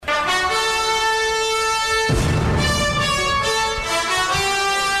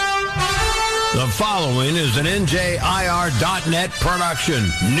following is an NJIR.net production.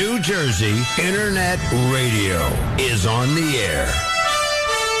 New Jersey Internet Radio is on the air.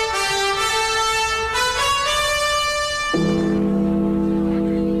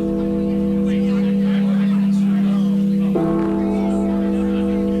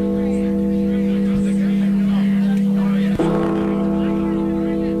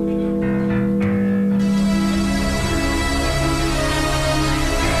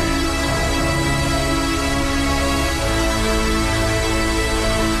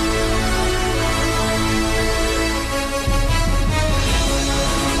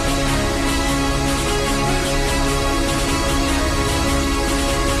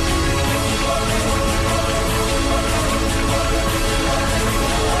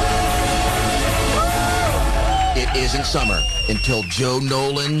 Isn't summer until Joe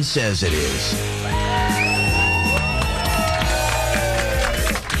Nolan says it is.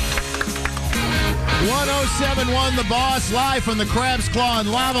 .1071 The Boss, live from the Crab's Claw in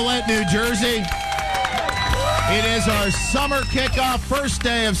Lavallette, New Jersey. It is our summer kickoff, first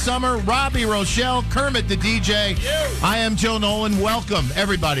day of summer. Robby, Rochelle, Kermit, the DJ. I am Joe Nolan. Welcome,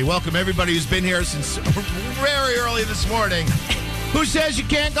 everybody. Welcome, everybody who's been here since very early this morning. Who says you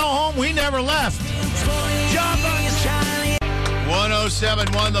can't go home? We never left. Jump on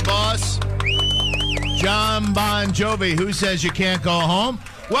 1071 The Boss. John Bon Jovi. Who says you can't go home?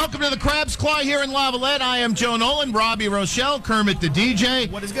 Welcome to the Crab's Claw here in Lavallette. I am Joe Nolan, Robby, Rochelle, Kermit the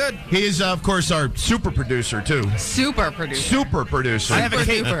DJ. What is good? He is, of course, our super producer, too. Super producer. Super producer. I have a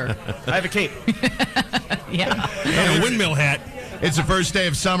cape. I have a cape. Yeah. And a windmill hat. It's the first day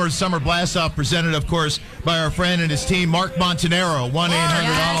of summer. Summer Blastoff presented, of course, by our friend and his team, Mark Montinero,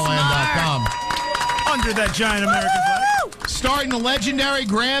 1-800-AUTOLAND.com. Under that giant American flag. Starring the legendary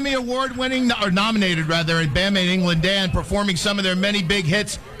Grammy Award-winning, or nominated rather, bandmate England Dan, performing some of their many big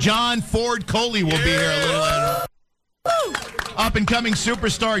hits. John Ford Coley will be here a little later. Up-and-coming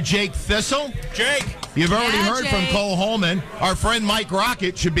superstar Jake Thissle. Jake. You've already heard Jake. from Cole Holman. Our friend Mike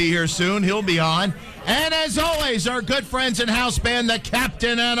Rocket should be here soon. He'll be on. And as always, our good friends in house band, the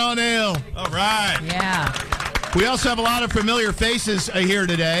Captain and O'Neill. All right. Yeah. We also have a lot of familiar faces here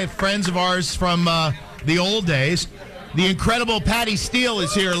today, friends of ours from the old days. The incredible Patty Steele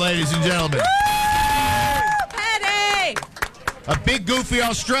is here, ladies and gentlemen. Patty! A big, goofy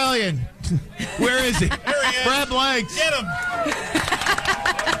Australian. Where is he? There he is. Grab legs. Get him.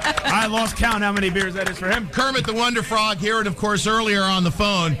 I lost count how many beers that is for him. Kermit the Wonder Frog here, and of course, earlier on the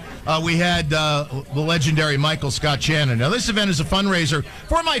phone, we had the legendary Michael Scott Shannon. Now, this event is a fundraiser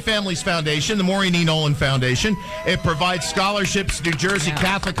for my family's foundation, the Maureen E. Nolan Foundation. It provides scholarships to New Jersey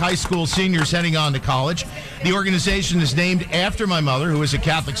Catholic high school seniors heading on to college. The organization is named after my mother, who was a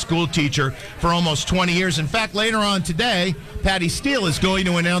Catholic school teacher for almost 20 years. In fact, later on today, Patty Steele is going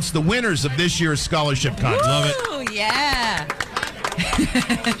to announce the winners of this year's scholarship contest. Woo, Love it. Yeah.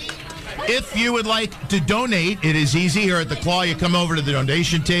 If you would like to donate, it is easy. Here at the Claw, you come over to the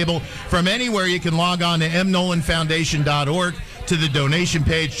donation table. From anywhere, you can log on to mnolanfoundation.org to the donation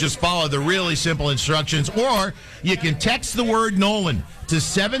page. Just follow the really simple instructions. Or you can text the word Nolan to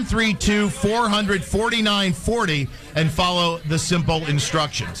 732-400-4940 and follow the simple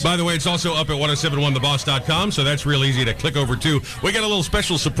instructions. By the way, it's also up at 1071theboss.com, so that's real easy to click over to. We got a little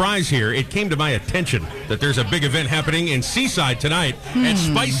special surprise here. It came to my attention that there's a big event happening in Seaside tonight at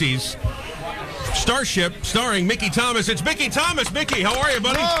Spicy's. Starship, starring Mickey Thomas. It's Mickey Thomas. Mickey, how are you,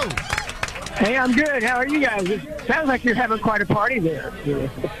 buddy? Whoa. Hey, I'm good. How are you guys? It sounds like you're having quite a party there.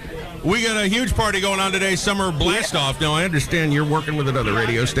 We got a huge party going on today, Summer Blastoff. Now, I understand you're working with another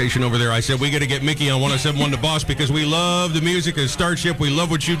radio station over there. I said we got to get Mickey on 1071 The Boss because we love the music of Starship. We love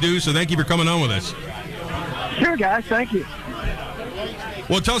what you do, so thank you for coming on with us. Sure, guys. Thank you.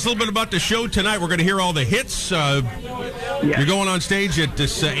 Well, tell us a little bit about the show tonight. We're going to hear all the hits. You're going on stage at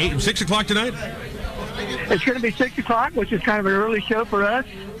 6 o'clock tonight? It's going to be 6 o'clock, which is kind of an early show for us.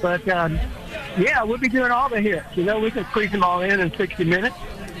 But, yeah, we'll be doing all the hits. You know, we can squeeze them all in 60 minutes.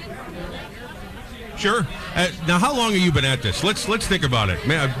 Sure. Now, how long have you been at this? Let's think about it.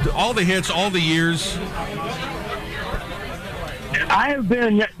 Man, all the hits, all the years. I have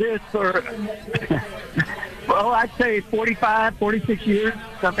been at this for, well, I'd say 45, 46 years,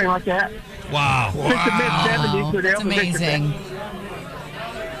 something like that. Wow. Since the mid-70s. So That's amazing.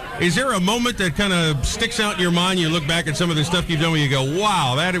 Is there a moment that kind of sticks out in your mind? You look back at some of the stuff you've done where you go,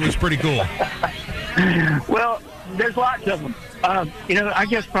 wow, it was pretty cool. Well, there's lots of them. You know, I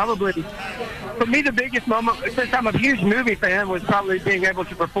guess probably, for me, the biggest moment, since I'm a huge movie fan, was probably being able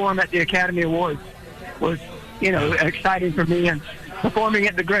to perform at the Academy Awards. Was, you know, exciting for me. And performing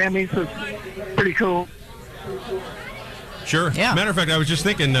at the Grammys was pretty cool. Sure. Yeah. Matter of fact, I was just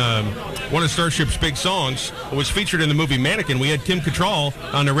thinking one of Starship's big songs was featured in the movie Mannequin. We had Kim Cattrall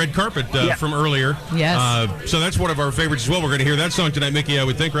on the red carpet from earlier. Yes. So that's one of our favorites as well. We're going to hear that song tonight, Mickey, I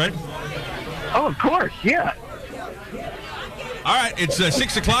would think, right? Oh, of course, yeah. All right, it's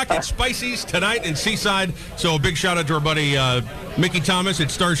 6 o'clock. It's Spicy's tonight in Seaside. So a big shout out to our buddy Mickey Thomas.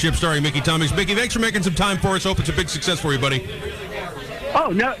 It's Starship starring Mickey Thomas. Mickey, thanks for making some time for us. Hope it's a big success for you, buddy. Oh,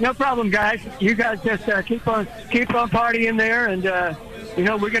 no problem, guys. You guys just keep on partying there, and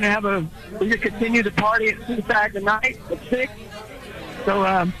we're gonna continue to party at Seaside tonight at 6.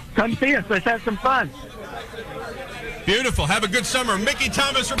 So come see us. Let's have some fun. Beautiful. Have a good summer. Mickey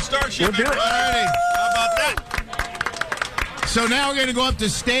Thomas from Starship. We'll do it. All righty. How about that? So now we're going to go up to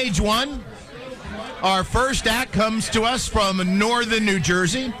stage 1. Our first act comes to us from northern New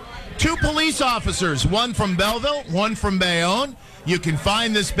Jersey. 2 police officers, one from Belleville, one from Bayonne. You can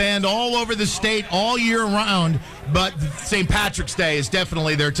find this band all over the state all year round, but St. Patrick's Day is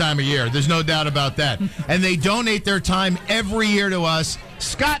definitely their time of year. There's no doubt about that. And they donate their time every year to us.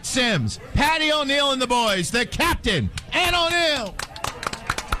 Scott Sims, Patty O'Neill and the boys, the Captain and O'Neill.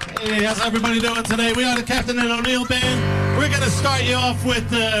 Hey, how's everybody doing today? We are the Captain and O'Neill Band. We're going to start you off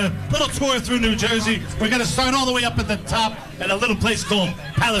with a little tour through New Jersey. We're going to start all the way up at the top at a little place called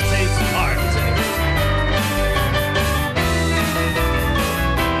Palisades Park.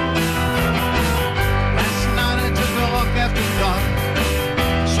 Last night I took a walk after dark.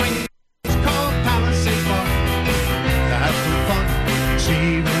 Swinging, it's called Palisades Park. To have some fun,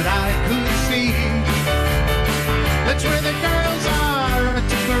 see what I could see. That's where the girls are. I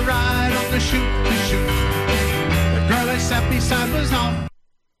took a ride on the shoot. The girl I sat beside was on.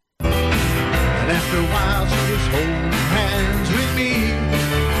 And after a while she was holding hands with me.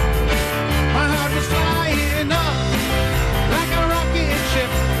 My heart was flying up like a rocket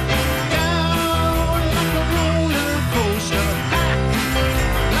ship, down like a roller coaster, back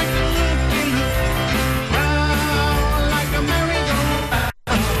like a loop-de-loop, round like a merry-go-round.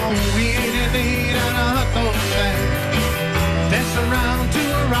 We ate and ate at a hot dog stand, danced around to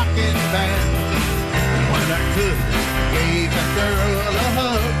a rockin' band. And when I could, gave that girl a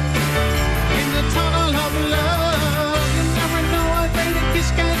hug in the tunnel of love. You never know what great a kiss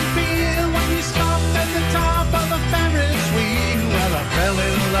can feel when you stop at the top of the Ferris wheel. Well, I fell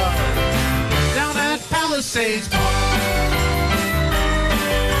in love down at Palisades Park.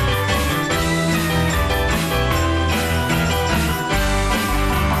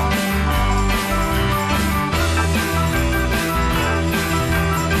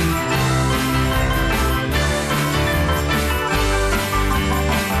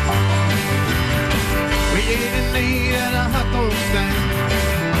 We ate and ate at a hot dog stand,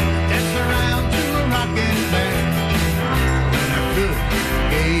 danced around to a rockin' band. When I could,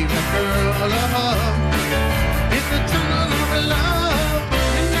 gave the girl a hug in the tunnel of love.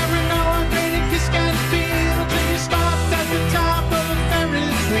 You never know how great a kiss can feel till you stopped at the top of a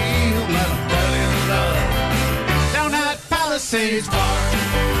Ferris wheel. Well, I fell in love down at Palisades Park.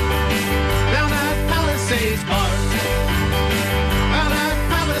 Down at Palisades Park. Down at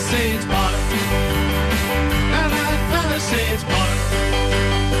Palisades Park. Down at Palisades Park.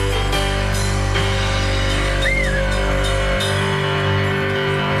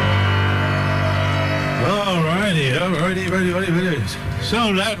 Alrighty.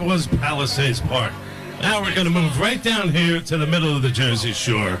 So that was Palisades Park. Now we're going to move right down here to the middle of the Jersey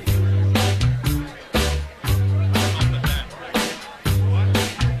Shore.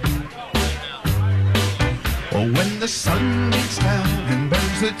 Oh, when the sun beats down and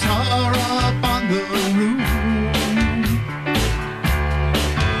burns the tar up on the roof,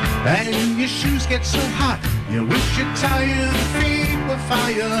 and your shoes get so hot, you wish your tired feet were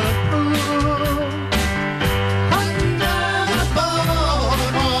fireproof. Under the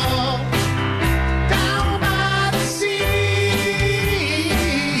boardwalk, down by the sea,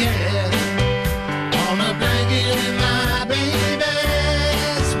 yeah. On a blanket with my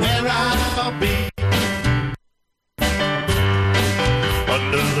baby's where I'll be.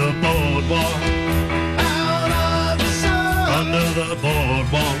 Under the boardwalk, Out of the sun, under the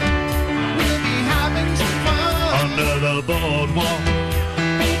boardwalk, we'll be having some fun. under the boardwalk,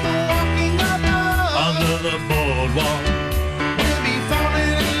 People walking above, under the boardwalk, we'll be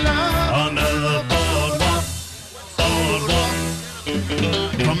falling in love. under the boardwalk, boardwalk.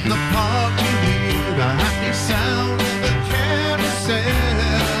 From the park you hear the happy sound of the carousel.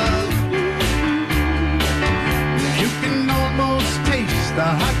 You can almost taste the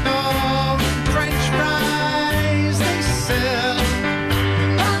hot dog and French fries they sell.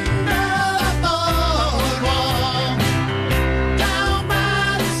 Under the boardwalk, down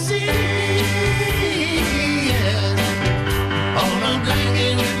by the sea, yeah.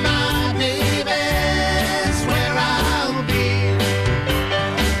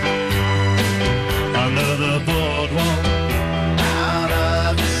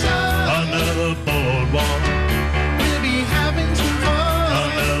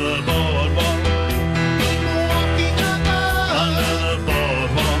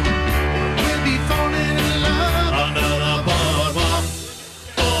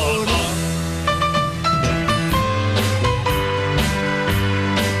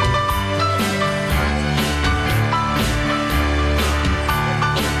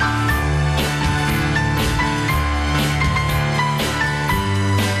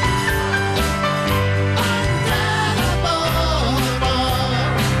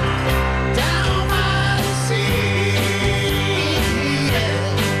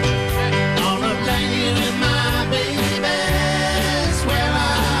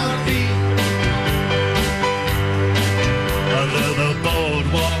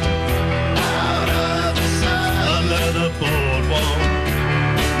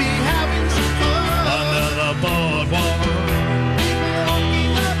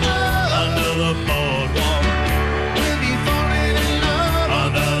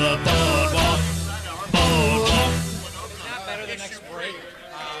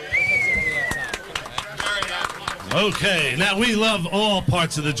 Okay, now we love all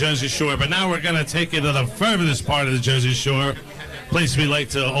parts of the Jersey Shore, but now we're going to take it to the furthest part of the Jersey Shore, place we like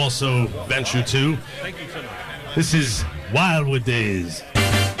to also venture to. Thank you so much. This is Wildwood Days.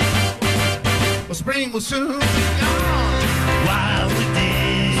 Well, spring will soon be gone. Wildwood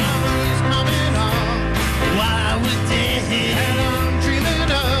Days. Summer is coming on. Wildwood Days. And I'm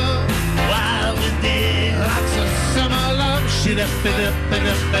dreaming of Wildwood Days. lots of summer love. Shit up and up and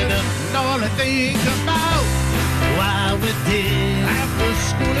up and up. And all I think about Wildwood Days. after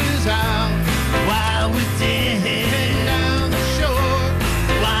school is out. Wildwood Days. Heading down the shore.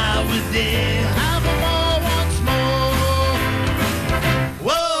 Wildwood Days. Have a ball once more.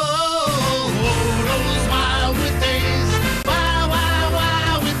 Whoa, those Wildwood Days.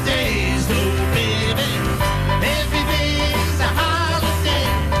 Wildwood Days. Oh, baby. Every day is a holiday.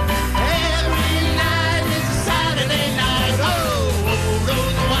 Every night is a Saturday night. Oh,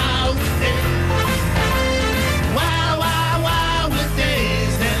 those Wildwood Days. Wildwood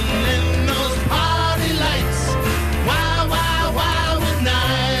Days. And then those party lights. Wildwood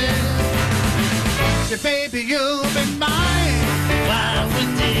nights. Say, baby, you'll be mine.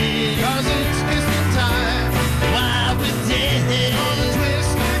 Wildwood Days. 'Cause it's Christmas time. Wildwood Days. Gonna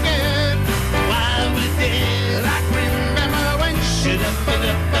twist again. Wildwood Days. Like remember when Shut up and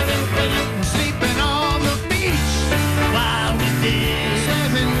up and up and up. sleeping on the beach. Wildwood Days.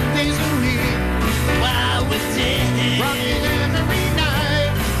 7 days a week. Wildwood Days. Rocking every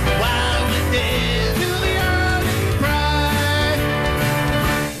night. Wildwood Days. Till the early pride.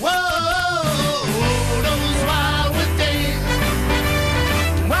 Whoa, those Wildwood Days.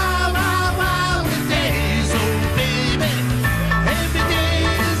 Wildwood Days. Oh, baby. Every day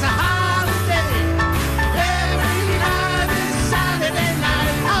is a holiday. Every night is Saturday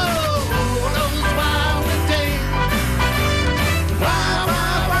night. Oh, those Wildwood Days.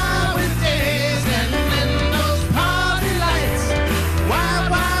 Wildwood Days. And then those party lights.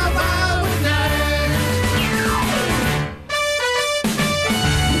 Wildwood nights.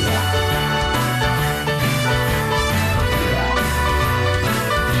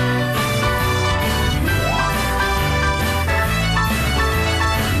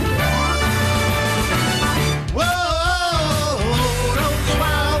 Whoa, those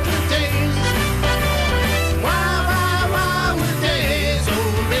Wildwood Days. Wildwood Days.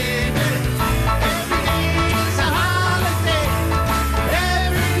 Oh, baby. Every day is a holiday.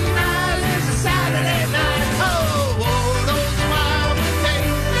 Every night is a Saturday night. Oh, those Wildwood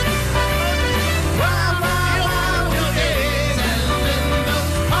Days. Wildwood Days. And then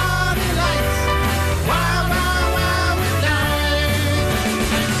those party lights. Wildwood nights.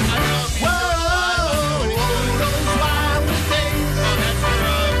 Whoa, those Wildwood Days.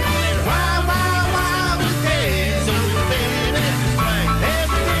 Wildwood Days. Oh, baby.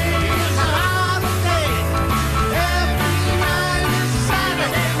 Every day is a holiday. Every night is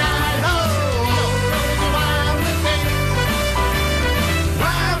Saturday night. Oh, those Wildwood Days.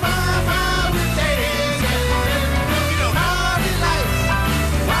 Wildwood Days. And then those party lights.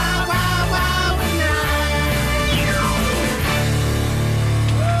 Wildwood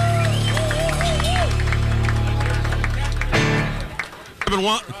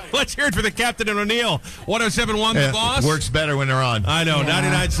Let's hear it for the Captain and O'Neill. 107.1 The Boss. Works better when they're on. I know,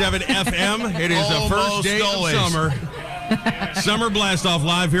 99.7 FM. It is the first Almost day always. of summer. Summer Blastoff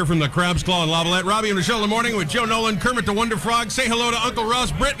live here from the Crab's Claw in Lavalette. Robbie and Rochelle in the morning with Joe Nolan, Kermit the Wonder Frog. Say hello to Uncle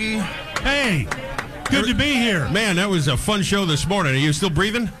Ross Britton. Hey, good to be here. Man, that was a fun show this morning. Are you still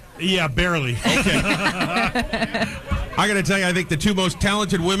breathing? Yeah, barely. I got to tell you, I think the two most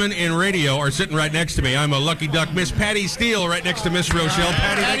talented women in radio are sitting right next to me. I'm a lucky duck. Miss Patty Steele right next to Miss Rochelle.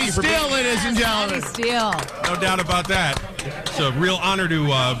 Patty, thank Patty you for Steele, ladies and gentlemen. Steele. No doubt about that. It's a real honor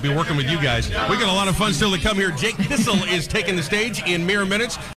to be working with you guys. We got a lot of fun still to come here. Jake Thissle is taking the stage in mere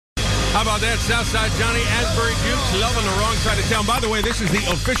minutes. How about that? Southside Johnny, Asbury Dukes, loving the wrong side of town. By the way, this is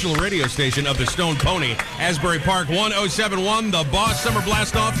the official radio station of the Stone Pony. Asbury Park 1071, The Boss Summer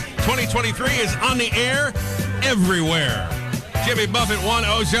Blastoff 2023 is on the air everywhere. Jimmy Buffett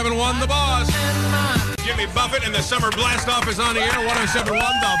 1071, The Boss. Jimmy Buffett and the Summer Blastoff is on the air 1071,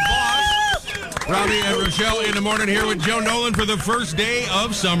 The Boss. Robbie and Rochelle in the morning here with Joe Nolan for the first day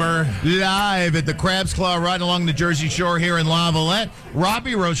of summer. Live at the Crab's Claw right along the Jersey Shore here in Lavalette.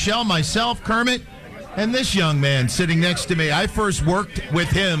 Robbie, Rochelle, myself, Kermit, and this young man sitting next to me. I first worked with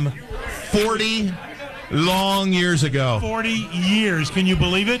him 40 long years ago. 40 years. Can you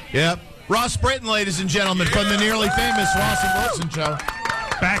believe it? Yep. Ross Britton, ladies and gentlemen, from the nearly famous Ross and Wilson show.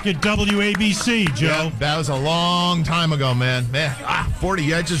 Back at WABC, Joe. Yep, that was a long time ago, man.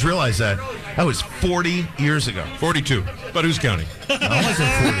 40, I just realized that. That was 40 years ago. 42. But who's counting? I wasn't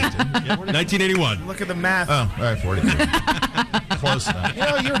 42. 1981. Look at the math. Oh, all right, 42. Close enough. You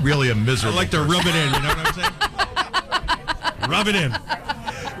know, you're really a miserable I like to person. rub it in, you know what I'm saying? Rub it in.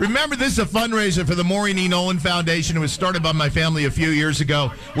 Remember, this is a fundraiser for the Maureen E. Nolan Foundation. It was started by my family a few years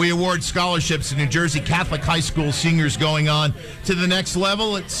ago. We award scholarships to New Jersey Catholic high school seniors going on to the next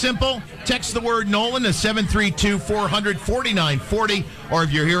level. It's simple. Text the word Nolan to 732-400-4940. Or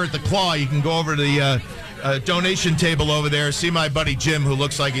if you're here at the Claw, you can go over to the donation table over there. See my buddy Jim, who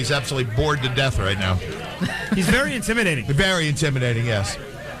looks like he's absolutely bored to death right now. He's very intimidating. Very intimidating, yes.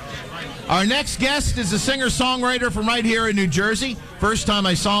 Our next guest is a singer-songwriter from right here in New Jersey. First time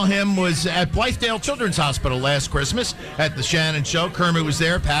I saw him was at Blythedale Children's Hospital last Christmas at the Shannon Show. Kermit was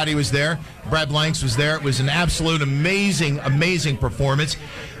there, Patty was there, Brad Blanks was there. It was an absolute amazing, amazing performance.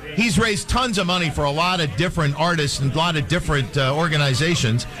 He's raised tons of money for a lot of different artists and a lot of different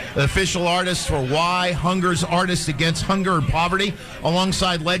organizations. The official artists for Y, Hunger's Artists Against Hunger and Poverty,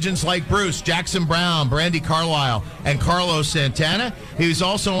 alongside legends like Bruce, Jackson Brown, Brandy Carlisle, and Carlos Santana. He was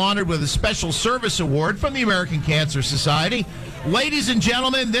also honored with a Special Service Award from the American Cancer Society. Ladies and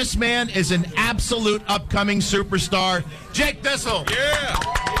gentlemen, this man is an absolute upcoming superstar, Jake Thissle. Yeah!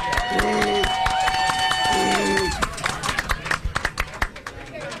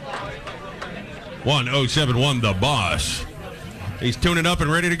 1071 The Boss. He's tuning up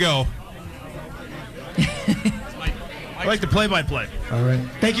and ready to go. I like the play-by-play. All right.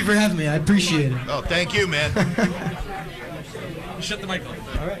 Thank you for having me. I appreciate it. Oh, thank you, man. Shut the mic.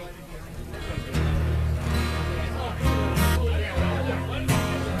 All right.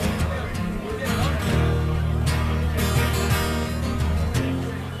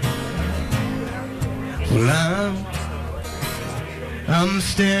 Well, I'm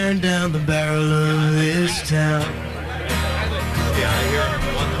staring down the barrel of this town. Yeah, I hear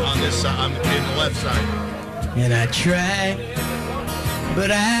him on this side. I'm in the left side. And I try,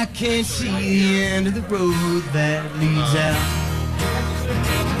 but I can't see the end of the road that leads out.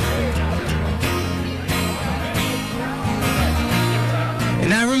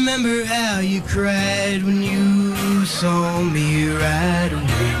 And I remember how you cried when you saw me right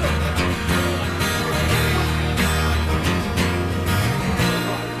away.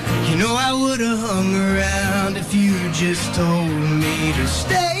 You know I would have hung around if you just told me to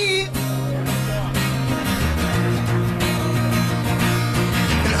stay.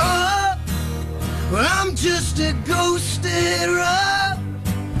 And oh, well, I'm just a ghosted road,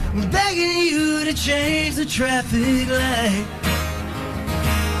 begging you to change the traffic light.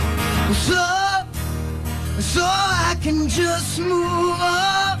 So I can just move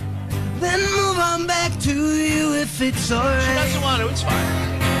on, then move on back to you if it's alright. She doesn't want to, it's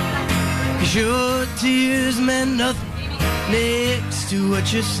fine. 'Cause your tears meant nothing next to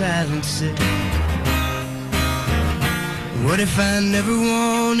what your silence said. What if I never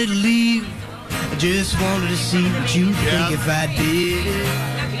wanted to leave? I just wanted to see what you'd think if I did.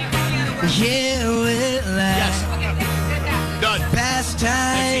 Yeah, well, Yes. Done. past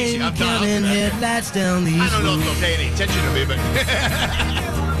time I'm done. counting headlights down these I don't know if roads. they'll pay any attention to me, but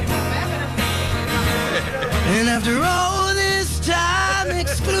And after all this time,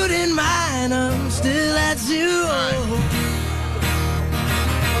 excluding mine, I'm still at zero.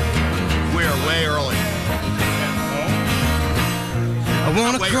 we're way early. I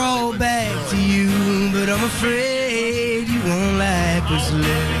wanna Wait, crawl wait, back to you, but I'm afraid you won't like what's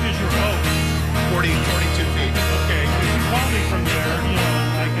left. 42 feet. Okay, could you call me from there, you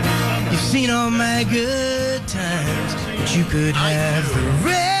know, like in the summer? You've seen all my good times, but you could have the They're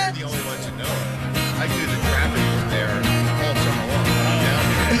rest. the only ones that know it. I do the traffic from there all summer long.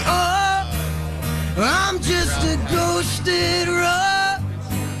 And oh, I'm just a ghosted road,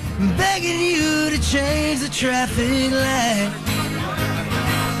 begging you to change the traffic light.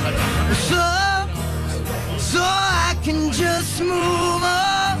 So I can just move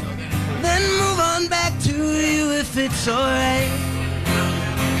on, then move on back to you if it's alright.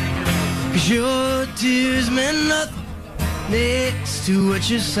 'Cause your tears meant nothing next to what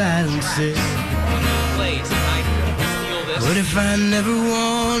your silence said. What if I never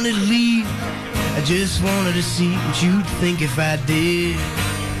wanted to leave? I just wanted to see what you'd think if I did.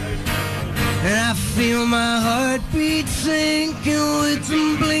 And I feel my heartbeat sinking with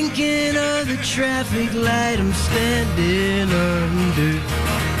the blinking of the traffic light I'm standing under.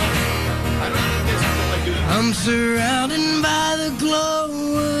 I'm surrounded by the glow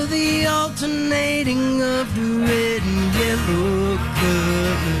of the alternating of the red and yellow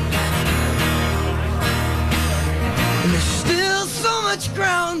colors. And there's still so much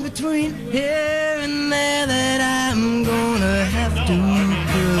ground between here and there that I'm gonna have to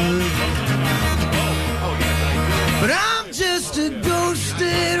cross.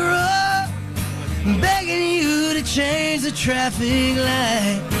 begging you to change the traffic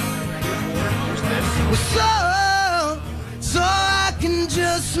light. Well, so I can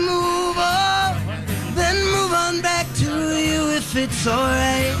just move on, then move on back to you if it's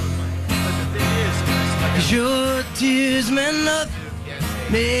alright. 'Cause your tears meant nothing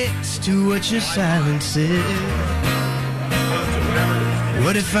next to what your silence said.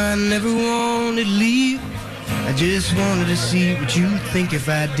 What if I never wanted to leave? I just wanted to see what you'd think if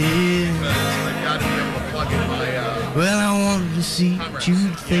I did. Well, I wanted to see what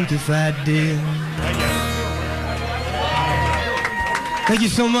you'd think if I did. Thank you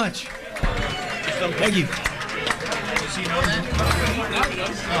so much. Thank you.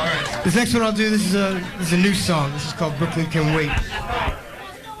 This next one I'll do, this is a new song. This is called Brooklyn Can Wait.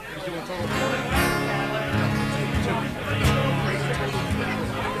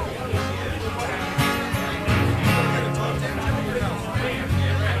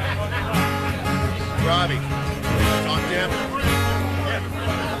 Robby, talk to him.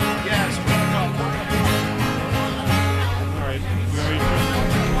 Yes. All right.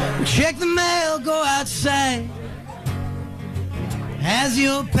 Check the mail, go outside. Has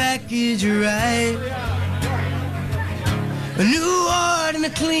your package arrived? A new heart and a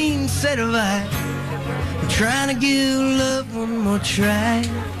clean set of eyes. I'm trying to give love one more try.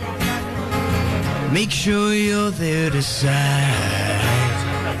 Make sure you're there to sign.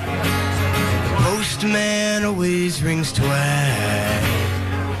 Man always rings twice.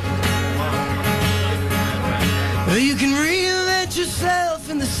 You can reinvent yourself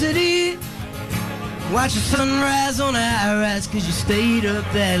in the city. Watch the sunrise on a high-rise 'cause you stayed up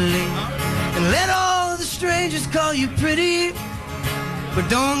that late. And let all the strangers call you pretty. But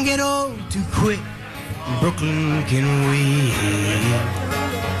don't get old too quick. Brooklyn can wait.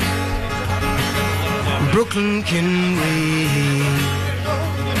 Brooklyn can wait.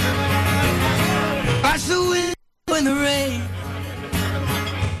 Watch the wind in the rain.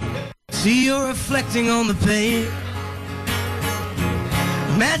 See you're reflecting on the paint.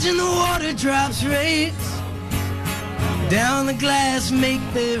 Imagine the water drops rays down the glass, make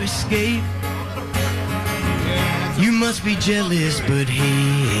their escape. You must be jealous, but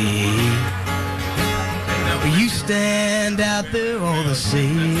hey, you stand out there all the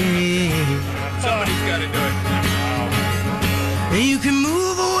same. Somebody's got to do it. And you can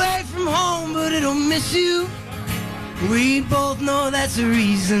move away from home, but it'll miss you. We both know that's a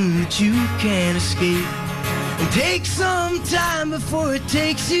reason that you can't escape. And take some time before it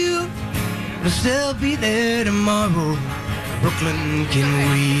takes you. But still be there tomorrow. Brooklyn can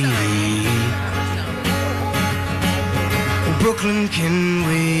wait. Brooklyn can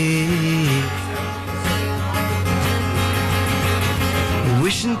wait.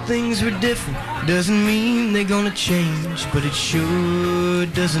 Wishing things were different doesn't mean they're gonna change, but it sure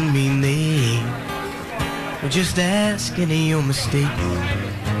doesn't mean they ain't. Well, just ask any of your mistakes.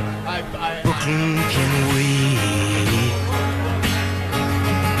 Brooklyn can wait.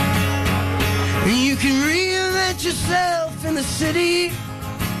 You can reinvent yourself in the city.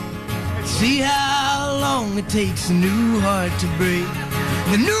 See how long it takes a new heart to break.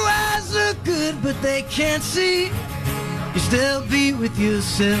 The new eyes look good, but they can't see. You still be with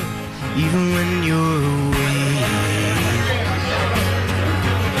yourself, even when you're away.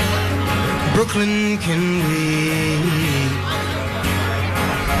 Brooklyn can wait.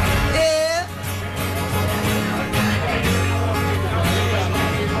 Yeah.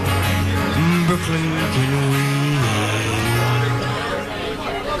 Brooklyn can wait.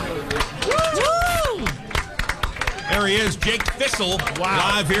 There he is, Jake Thissle,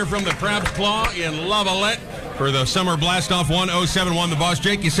 live here from the Crab's Claw in Lavalette. For the Summer Blastoff 1071, The Boss.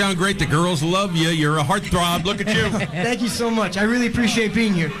 Jake, you sound great. The girls love you. You're a heartthrob. Look at you. Thank you so much. I really appreciate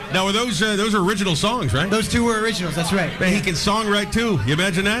being here. Now, were those are original songs, right? Those two were originals. That's right. Man, he can songwrite, too. You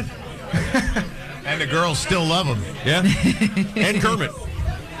imagine that? And the girls still love him. Yeah. And Kermit.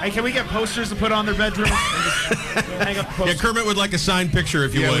 Hey, can we get posters to put on their bedroom? And just hang up the posters? Yeah, Kermit would like a signed picture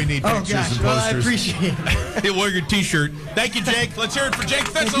if you would. We need pictures and posters. Well, I appreciate it. He'll wear your T-shirt. Thank you, Jake. Let's hear it for Jake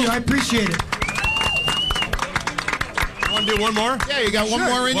Thissle. Thank you. I appreciate it. Want to do one more? Yeah, you got one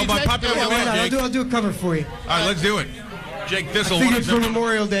more in you, Jake? I'll do a cover for you. All right, let's do it. Jake Thissle. I figured for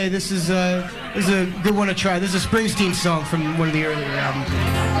Memorial Day, this is a good one to try. This is a Springsteen song from one of the earlier albums.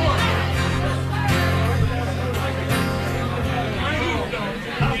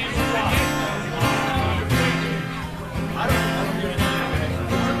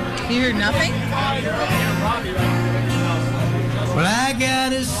 You hear nothing? Well, I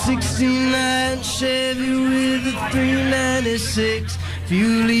got a 69 Chevy with a 396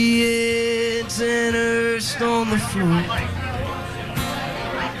 Fuliets and Hearst on the floor.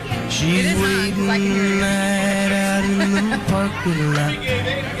 She's waiting night out in the parking lot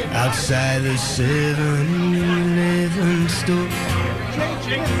outside the 7-Eleven store.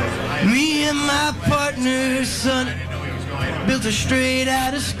 Me and my partner, son, built her straight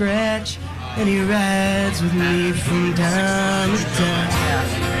out of scratch, and he rides with me from time to time.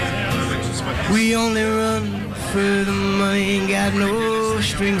 We only run for the money, ain't got no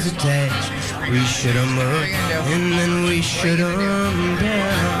strings attached. We shut 'em up and then we shut 'em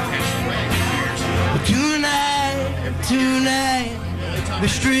down. But tonight, the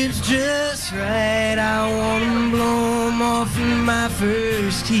strip's just right. I want 'em blow 'em off in my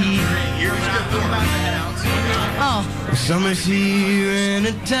first heat. Oh. Summer's here and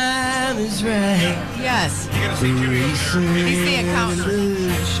the time is right. Yes. We're racing He's the accountant. the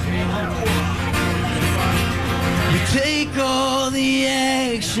street. We take all the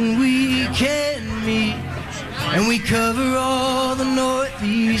action we can meet, and we cover all the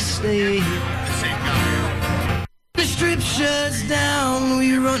northeast state. The strip shuts down,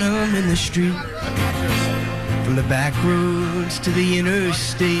 we run 'em in the street, from the back roads to the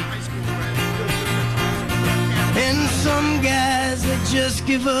interstate. And some guys that just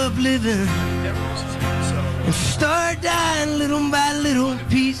give up living and start dying little by little,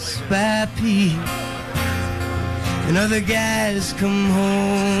 piece by piece. And other guys come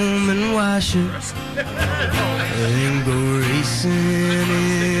home and wash up and go racing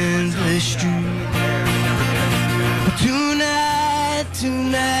in the street. But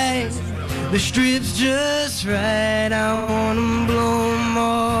tonight, the strip's just right. I want 'em blow 'em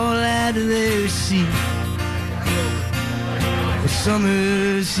all out of their seat. The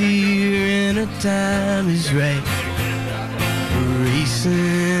summer's here and the time is right. We're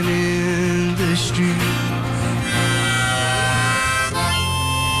racing in the street.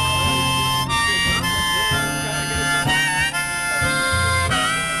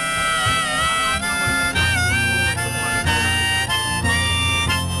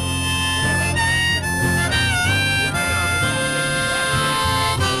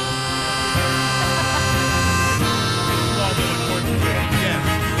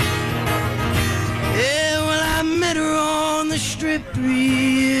 Strip 3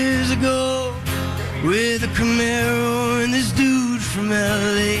 years ago with a Camaro and this dude from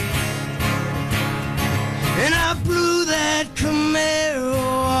LA, and I blew that Camaro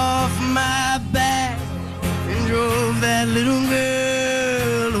off my back and drove that little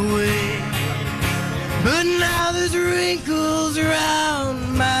girl away. But now there's wrinkles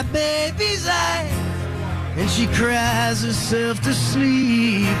around my baby's eye, and she cries herself to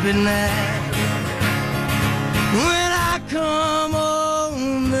sleep at night. When I come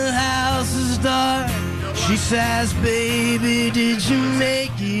home, the house is dark. She says, baby, did you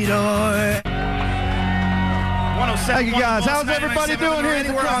make it alright? Thank you, guys. How's everybody doing here?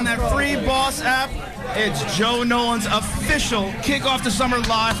 Anywhere on that free Boss app. It's Joe Nolan's official Kickoff to Summer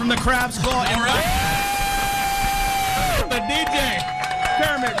live from the Crab's Claw. All right. The DJ.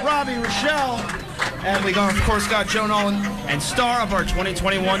 Kermit, Robby, Rochelle. And we, of course, got Joe Nolan and star of our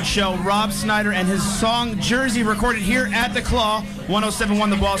 2021 show, Rob Snyder, and his song Jersey, recorded here at the Claw. 107.1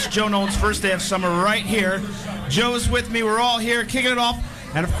 The Boss, Joe Nolan's first day of summer right here. Joe's with me. We're all here kicking it off.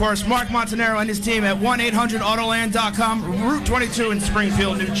 And, of course, Mark Montinero and his team at 1-800-AUTOLAND.com, Route 22 in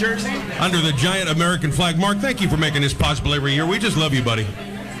Springfield, New Jersey. Under the giant American flag. Mark, thank you for making this possible every year. We just love you, buddy.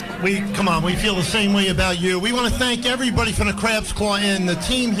 We feel the same way about you. We want to thank everybody from the Crab's Claw Inn. The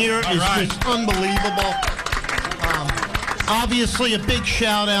team here is just unbelievable. Obviously, a big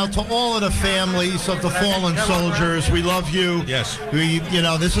shout out to all of the families of the fallen soldiers. We love you. Yes.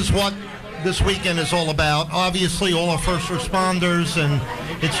 This is what this weekend is all about. Obviously, all our first responders, and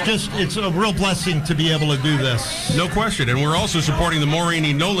it's a real blessing to be able to do this. No question. And we're also supporting the Maureen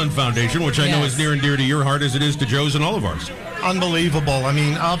E. Nolan Foundation, which I know is near and dear to your heart as it is to Joe's and all of ours. Unbelievable. I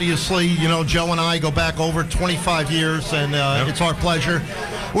mean, obviously, Joe and I go back over 25 years, and it's our pleasure.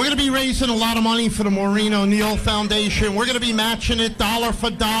 We're going to be raising a lot of money for the Maureen O'Neill Foundation. We're going to be matching it dollar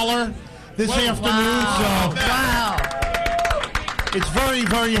for dollar this afternoon. Wow. So it's very,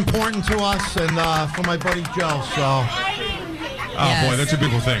 very important to us and for my buddy Joe. So, boy, that's a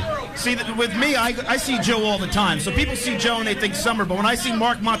beautiful thing. See, with me, I see Joe all the time. So people see Joe and they think summer. But when I see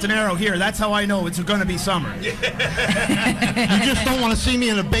Mark Montinero here, that's how I know it's going to be summer. You just don't want to see me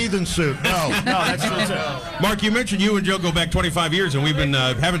in a bathing suit. No, that's true, too. Mark, you mentioned you and Joe go back 25 years, and we've been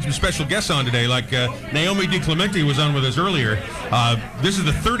having some special guests on today, like Naomi DiClemente was on with us earlier. This is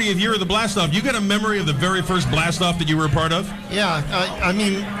the 30th year of the Blastoff. You got a memory of the very first Blastoff that you were a part of? Yeah, I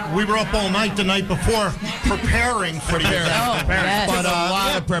mean, we were up all night the night before preparing for the event. But a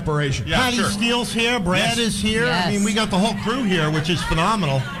lot of preparation. Patty Steele's here, Brad is here. Yes. I mean, we got the whole crew here, which is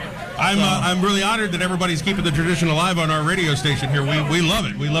phenomenal. I'm really honored that everybody's keeping the tradition alive on our radio station here. We love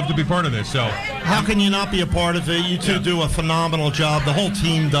it. We love to be part of this. So how can you not be a part of it? You two do a phenomenal job. The whole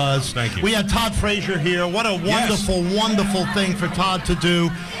team does. Thank you. We had Todd Frazier here. What a wonderful, wonderful thing for Todd to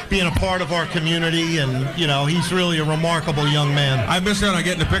do, being a part of our community, and he's really a remarkable young man. I missed out on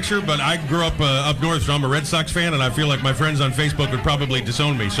getting a picture, but I grew up up north, so I'm a Red Sox fan, and I feel like my friends on Facebook would probably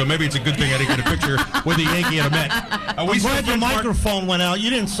disown me. So maybe it's a good thing I didn't get a picture with a Yankee and a Met. I'm glad your microphone went out. You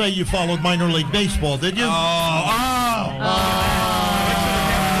didn't say you followed minor league baseball, did you?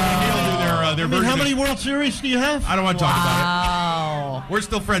 How many World Series do you have? I don't want to talk about it. We're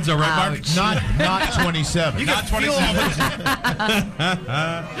still friends, though, right, Mark? Not 27. Not 27.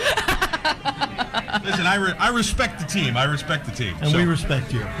 Listen, I respect the team. And we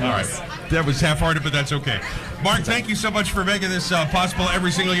respect you. All right. That was half-hearted, but that's okay. Mark, thank you so much for making this possible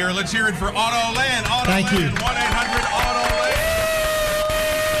every single year. Let's hear it for Auto Land. Thank you. 1-800-AUTO-LAND.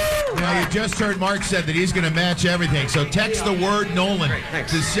 Now, you just heard Mark said that he's going to match everything. So text the word Nolan to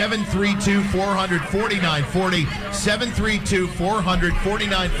 732-400-4940.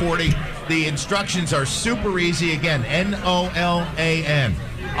 732-400-4940. The instructions are super easy. Again, Nolan.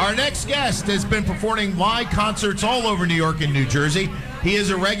 Our next guest has been performing live concerts all over New York and New Jersey. He is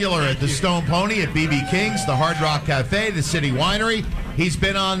a regular at the Stone Pony, at BB King's, the Hard Rock Cafe, the City Winery. He's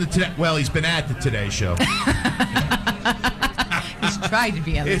been on the he's been at the Today Show. He's tried to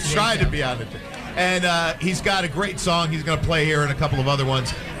be on the Today Show. And he's got a great song he's going to play here and a couple of other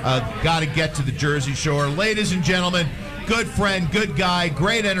ones. Got to Get to the Jersey Shore. Ladies and gentlemen, good friend, good guy,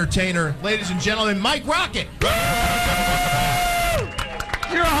 great entertainer. Ladies and gentlemen, Mike Rocket.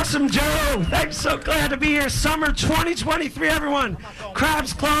 You're awesome, Joe. Thanks. So glad to be here. Summer 2023, everyone.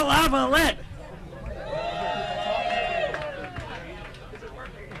 Crab's Claw Lava Lit.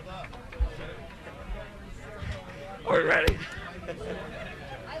 We're ready.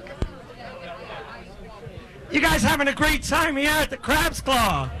 You guys having a great time here at the Crab's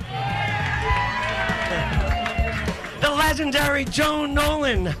Claw. The legendary Joe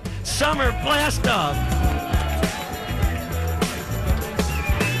Nolan, Summer Blastoff.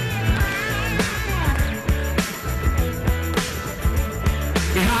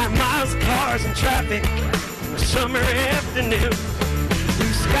 Behind miles of cars and traffic, a summer afternoon.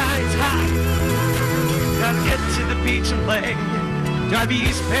 Blue skies high, gotta get to the beach and play. Drive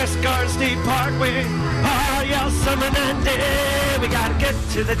east past Garden State Parkway, party all summer and day. We gotta get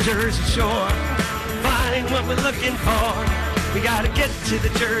to the Jersey Shore, find what we're looking for. We gotta get to the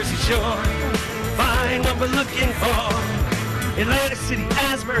Jersey Shore, find what we're looking for. Atlantic City,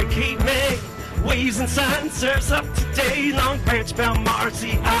 Asbury, Cape May, waves and sun, surfs up today. Long Branch,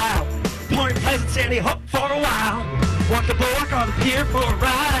 Belmarcy, Isle, Point Pleasant, Sandy Hook for a while. Walk the boardwalk or the pier for a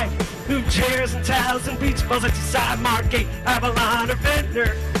ride. Move chairs and towels and beach balls at Seaside, Margate, Avalon or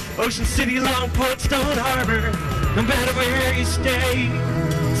Ventnor. Ocean City, Longport, Stone Harbor. No matter where you stay,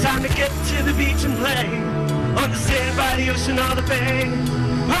 it's time to get to the beach and play. On the sand, by the ocean or the bay.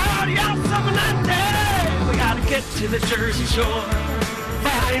 Party out summer night day. We gotta get to the Jersey Shore,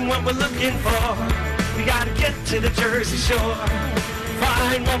 find what we're looking for. We gotta get to the Jersey Shore,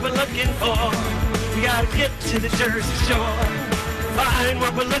 find what we're looking for. We gotta get to the Jersey Shore, find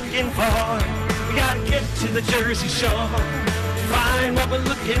what we're looking for. We gotta get to the Jersey Shore, find what we're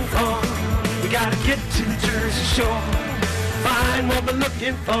looking for. We gotta get to the Jersey Shore, find what we're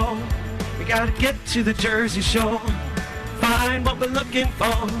looking for. We gotta get to the Jersey Shore, find what we're looking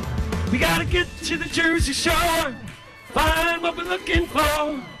for. We gotta get to the Jersey Shore, find what we're looking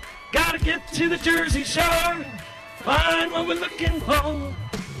for. Gotta get to the Jersey Shore, find what we're looking for.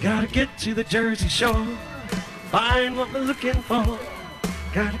 Gotta get to the Jersey Shore, find what we're looking for.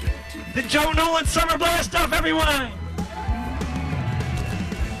 Gotta get to the Joe Nolan Summer Blastoff, everyone.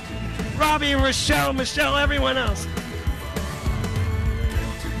 Robby, Rochelle, Michelle, everyone else.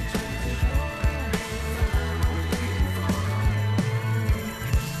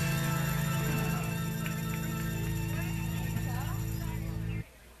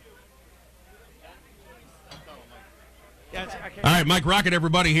 All right, Mike Rocket,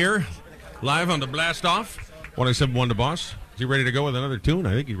 everybody here, live on the Blast Off. 107.1 The Boss. Is he ready to go with another tune?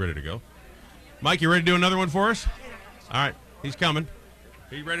 I think he's ready to go. Mike, you ready to do another one for us? All right, he's coming.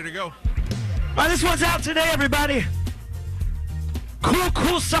 He's ready to go. All right, this one's out today, everybody. Cool,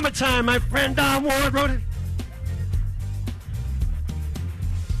 cool summertime. My friend Don Ward wrote it.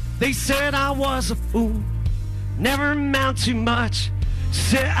 They said I was a fool, never amount to much.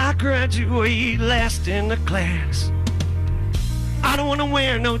 Said I graduate last in the class. I don't want to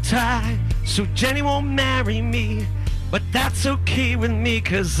wear no tie, so Jenny won't marry me. But that's okay with me,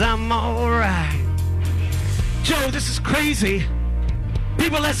 'cause I'm alright. Joe, this is crazy.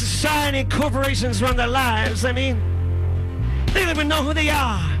 People let society and corporations run their lives. I mean, they don't even know who they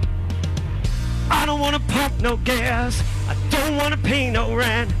are. I don't want to pump no gas. I don't want to pay no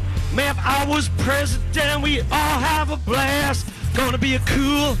rent. Man, if I was president, we all have a blast. Gonna be a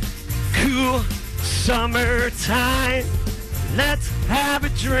cool, cool summertime. Let's have a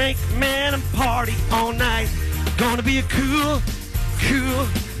drink, man, and party all night. Gonna be a cool, cool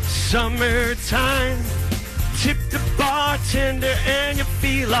summertime. Tip the bartender and you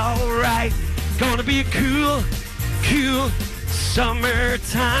feel alright. Gonna be a cool, cool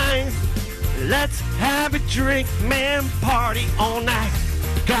summertime. Let's have a drink, man, party all night.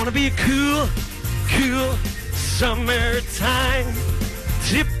 Gonna be a cool, cool summertime.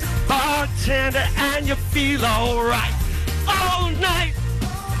 Tip the bartender and you feel alright. All night,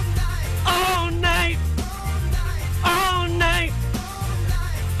 all night, all night,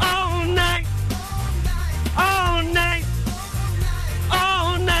 all night, all night,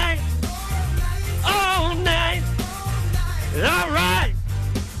 all night, all night. All right.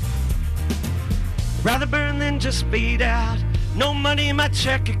 Rather burn than just fade out. No money in my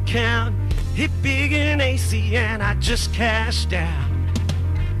check account. Hit big in AC and I just cashed out.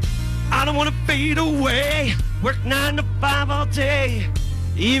 I don't want to fade away. Work 9 to 5 all day.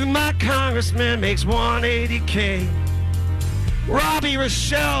 Even my congressman makes 180K. Robby,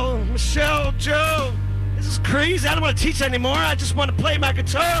 Rochelle, Michelle, Joe. This is crazy. I don't want to teach anymore. I just want to play my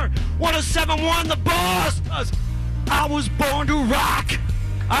guitar. 107.1 The Boss. 'Cause I was born to rock.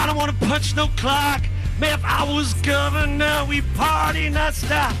 I don't want to punch no clock. Man, if I was governor, we party not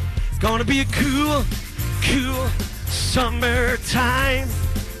stop. Gonna be a cool, cool summertime.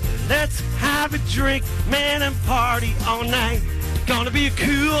 Let's have a drink, man, and party all night. Gonna be a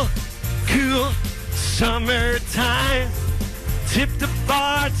cool, cool summertime. Tip the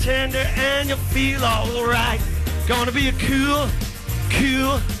bartender and you'll feel alright. Gonna be a cool,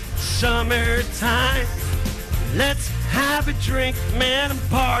 cool summertime. Let's have a drink, man, and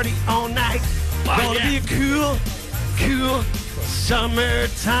party all night. Gonna be a cool, cool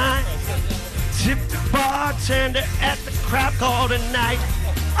summertime. Tip the bartender at the crap call tonight.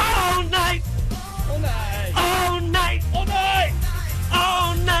 All night, all night, all night, all night,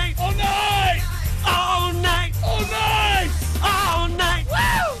 all night, all night, all night, all night, all night,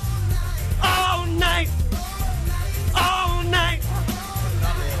 woo! All night, all night,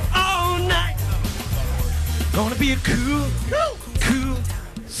 all night. Gonna be a cool, cool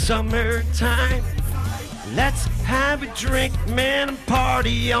summertime. Let's have a drink, man, and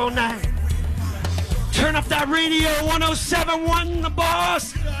party all night. Turn up that radio, 107.1 The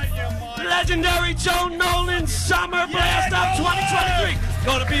Boss. Legendary Joe Nolan, Summer Blastoff 2023.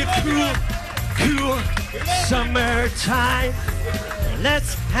 Gonna be a cool, cool summertime.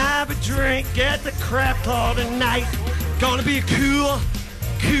 Let's have a drink at the crap call tonight. Gonna be a cool,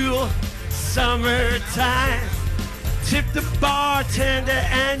 cool summertime. Tip the bartender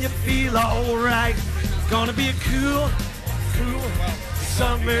and you feel alright. Gonna be a cool, cool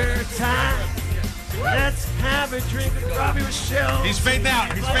summertime. Let's have a drink with Robby, Rochelle. He's fading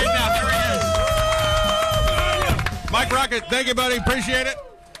out. He's fading out. There he is. Mike Rocket, thank you, buddy. Appreciate it.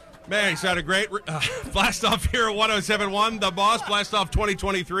 Man, he sounded great. Blastoff here at 107.1, The Boss, Blastoff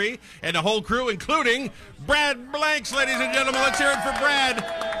 2023, and the whole crew, including Brad Blanks, ladies and gentlemen. Let's hear it for Brad,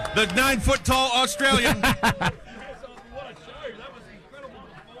 the 9-foot-tall Australian.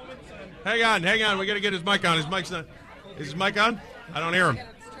 Hang on. We got to get his mic on. His mic's not. Is his mic on? I don't hear him.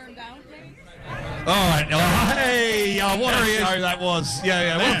 All right. Hey, what a show that was.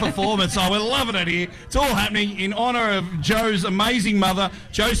 Yeah, what a performance. Oh, we're loving it here. It's all happening in honor of Joe's amazing mother.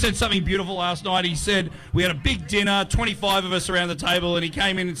 Joe said something beautiful last night. He said, we had a big dinner, 25 of us around the table, and he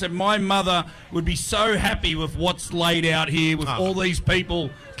came in and said, my mother would be so happy with what's laid out here with all these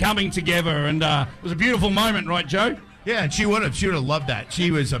people coming together. And it was a beautiful moment, right, Joe? Yeah, and she would have loved that. She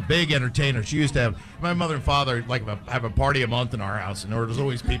was a big entertainer. She used to have my mother and father have a party a month in our house, and there was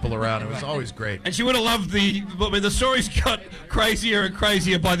always people around. It was always great. And she would have loved the stories got crazier and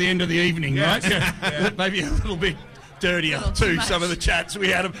crazier by the end of the evening, right? Yeah. Maybe a little bit dirtier too. Some of the chats we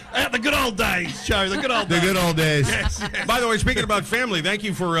had the good old days, Joe. The good old days. The good old days. Yes. By the way, speaking about family, thank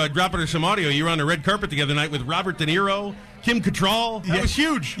you for dropping her some audio. You were on the red carpet the other night with Robert De Niro, Kim Cattrall. That was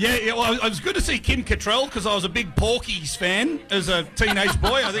huge. Yeah. Well, it was good to see Kim Cattrall because I was a big Porky's fan as a teenage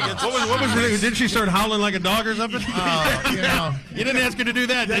boy. I think it's what was the, did she start howling like a dog or something? You didn't ask her to do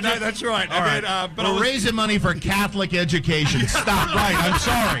that. Did you? That's right. All right. But we're raising money for Catholic education. Stop. Right. I'm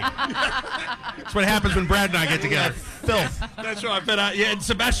sorry. That's what happens when Brad and I get together. Filth. That's right. But and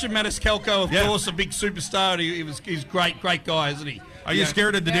Sebastian Maniscalco, of course, a big superstar. He's great guy, isn't he? Are you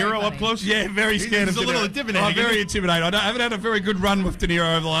scared of De Niro up close? Yeah, very scared of De Niro. He's a little intimidating. I'm very intimidating. I haven't had a very good run with De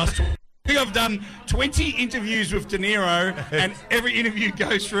Niro over the last. I think I've done 20 interviews with De Niro, and every interview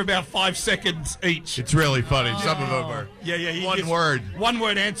goes for about 5 seconds each. It's really funny. Some of them are one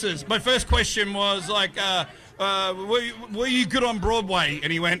word answers. My first question was like, were you good on Broadway?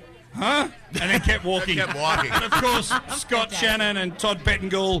 And he went, huh? And then kept walking. Kept walking. And of course, Scott Shannon and Todd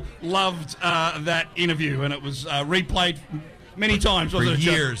Pettengill loved that interview, and it was replayed many times. For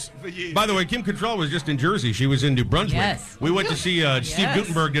years. By the way, Kim Cattrall was just in Jersey. She was in New Brunswick. Yes. We went to see Steve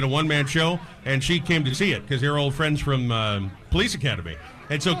Guttenberg did a one-man show, and she came to see it because they're old friends from Police Academy.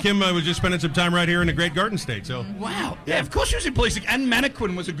 And so Kim was just spending some time right here in the Great Garden State. So wow, yeah, of course she was in Police Academy. And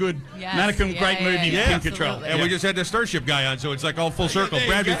Mannequin was a good Mannequin, great movie. Yeah, Kim Cattrall. And we just had the Starship guy on, so it's like all full circle.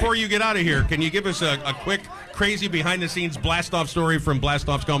 Brad, before you get out of here, can you give us a quick, crazy behind-the-scenes Blastoff story from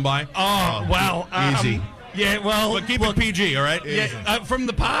Blastoffs Gone By? Oh, wow. Easy. Yeah, well, but keep it PG, all right? Yeah, from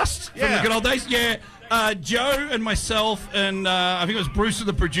the past, from the good old days. Yeah, Joe and myself and I think it was Bruce,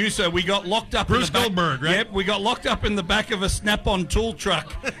 the producer. We got locked up. Bruce in the back, Goldberg, right? Yep, we got locked up in the back of a Snap-on tool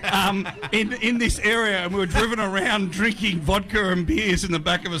truck in this area, and we were driven around drinking vodka and beers in the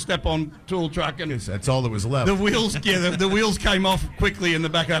back of a Snap-on tool truck. And that's all that was left. The wheels, the wheels came off quickly in the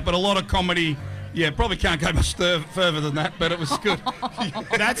back of that, but a lot of comedy. Yeah, probably can't go much further than that, but it was good.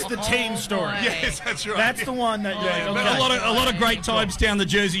 That's the tame story. Yes, that's right. That's the one that. But a lot of great times down the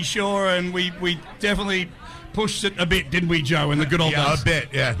Jersey Shore, and we definitely pushed it a bit, didn't we, Joe? In the good old days. A bit,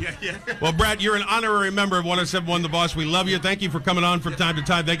 yeah. Well, Brad, you're an honorary member of 107.1 The Boss. We love you. Thank you for coming on from time to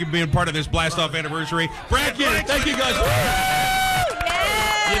time. Thank you for being part of this Blastoff anniversary. Brad, thank you guys.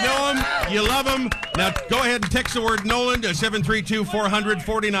 You know him, you love him. Now go ahead and text the word Nolan to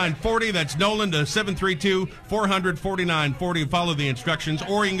 732-400-4940. That's Nolan to 732-400-4940. Follow the instructions,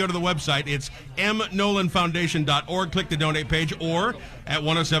 or you can go to the website. It's mnolanfoundation.org. Click the donate page, or at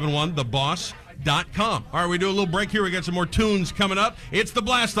 1071theboss.com. All right, we do a little break here. We got some more tunes coming up. It's the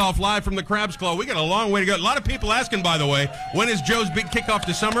Blastoff live from the Crab's Claw. We got a long way to go. A lot of people asking, by the way, when is Joe's big kickoff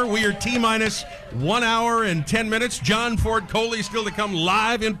to summer? We are T-minus 1 hour and 10 minutes. John Ford Coley still to come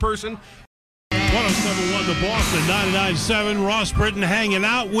live in person. 1071 The Boss and 99.7. Ross Britton hanging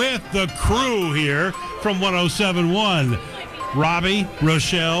out with the crew here from 1071. Robby,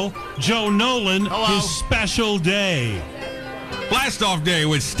 Rochelle, Joe Nolan, his special day. Blastoff Day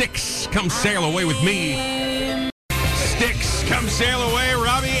with Sticks, Come Sail Away With Me. Sticks, Come Sail Away,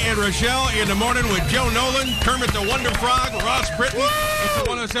 Robby and Rochelle in the morning with Joe Nolan, Kermit the Wonder Frog, Ross Britton. It's the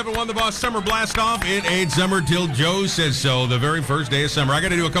 107.1 The Boss Summer Blastoff. It ain't summer till Joe says so, the very first day of summer. I got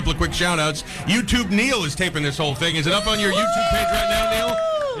to do a couple of quick shout-outs. YouTube Neil is taping this whole thing. Is it up on your YouTube page right now, Neil?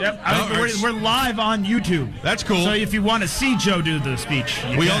 Yep, we're live on YouTube. That's cool. So if you want to see Joe do the speech,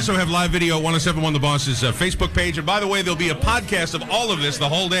 we also have live video at 107.1 The Boss's Facebook page. And by the way, there'll be a podcast of all of this the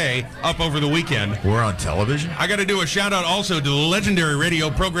whole day up over the weekend. We're on television. I got to do a shout out also to the legendary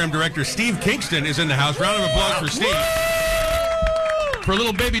radio program director Steve Kingston is in the house. Round of applause for Steve. For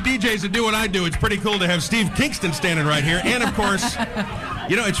little baby DJs that do what I do, it's pretty cool to have Steve Kingston standing right here. And of course,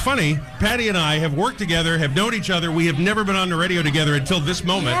 you know, it's funny. Patty and I have worked together, have known each other. We have never been on the radio together until this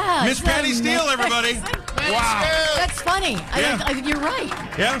moment. Yeah, Miss Patty Steele, everybody. Wow. That's funny. Yeah. You're right.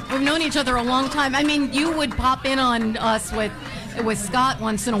 Yeah. We've known each other a long time. I mean, you would pop in on us with Scott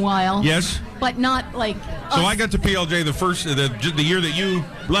once in a while. Yes. But not like us. So I got to PLJ the year that you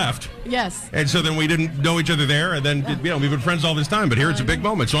left. Yes. And so then we didn't know each other there, and then we've been friends all this time. But here it's a big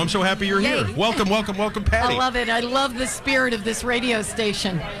moment, so I'm so happy you're here. Welcome, Patty. I love it. I love the spirit of this radio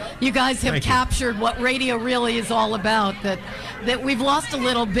station. You guys have captured what radio really is all about. That we've lost a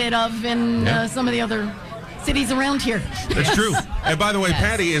little bit of in some of the other cities around here. That's true. And by the way,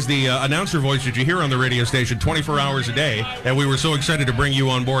 Patty is the announcer voice that you hear on the radio station 24 hours a day, and we were so excited to bring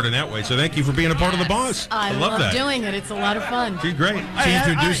you on board in that way. So thank you for being a part of the Boss. I love that. doing it. It's a lot of fun. She's great. She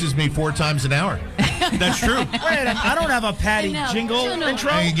introduces me 4 times an hour. That's true. Wait, I don't have a Patty jingle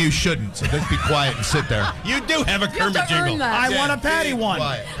intro. I think you shouldn't, so just be quiet and sit there. You do have a Kermit jingle. I want a Patty one.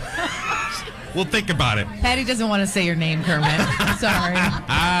 We'll think about it. Patty doesn't want to say your name, Kermit. Sorry.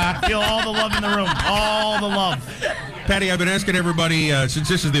 Feel all the love in the room. All the love. Patty, I've been asking everybody, since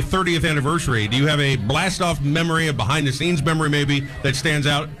this is the 30th anniversary, do you have a blast-off memory, a behind-the-scenes memory maybe, that stands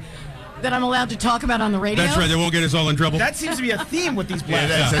out? That I'm allowed to talk about on the radio? That's right. They won't get us all in trouble. That seems to be a theme with these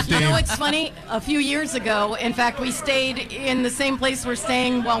blasts. You know what's funny? A few years ago, in fact, we stayed in the same place we're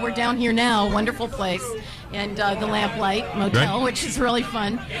staying while we're down here now. Wonderful place. And the Lamplight Motel, which is really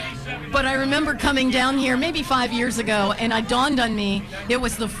fun. But I remember coming down here maybe 5 years ago, and it dawned on me it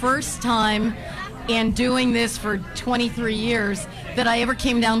was the first time and doing this for 23 years that I ever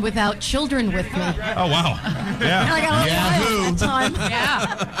came down without children with me. Oh, wow. Yeah. And I got a Yahoo. little wild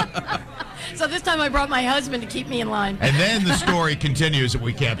that time. So this time I brought my husband to keep me in line. And then the story continues that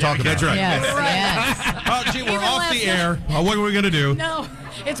we can't talk about. That's right. Yes. Oh, gee, we're Even off last the night- air. What are we going to do? No,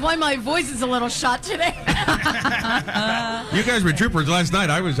 it's why my voice is a little shot today. You guys were troopers last night.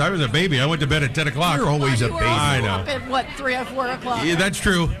 I was a baby. I went to bed at 10 o'clock. You're always a You were baby. also I know. up at, what, 3 or 4 o'clock? Yeah, that's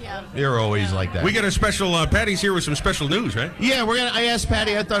true. Yeah. You're always like that. We got a special. Patty's here with some special news, right? Yeah, I asked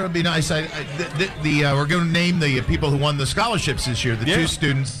Patty. I thought it would be nice. We're going to name the people who won the scholarships this year. The two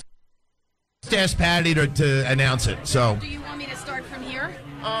students. Just asked Patty to announce it. So Do you want me to start from here?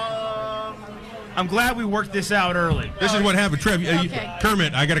 I'm glad we worked this out early. This is what happened. Trev, Okay.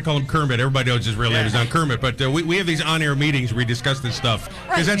 Kermit, I got to call him Kermit. Everybody knows his real name is not Kermit, but we have these on-air meetings where we discuss this stuff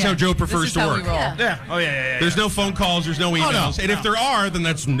because that's how Joe prefers to work. Yeah. Oh, yeah. There's no phone calls, there's no emails, and if there are, then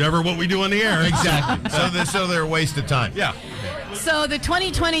that's never what we do on the air. exactly. so they're a waste of time. Yeah. So the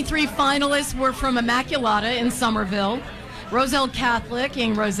 2023 finalists were from Immaculata in Somerville, Roselle Catholic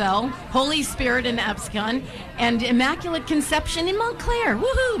in Roselle, Holy Spirit in Abscon, and Immaculate Conception in Montclair.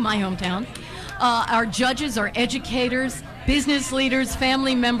 Woohoo, my hometown. Our judges are educators, business leaders,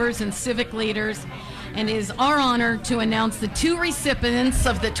 family members, and civic leaders. And it is our honor to announce the two recipients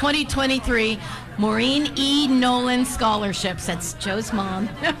of the 2023 Maureen E. Nolan scholarships. That's Joe's mom.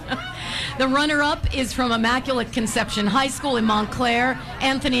 The runner-up is from Immaculate Conception High School in Montclair,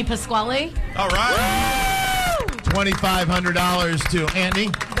 Anthony Pasquale. All right. $2,500 to Andy.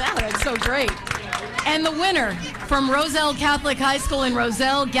 Wow, that's so great. And the winner from Roselle Catholic High School in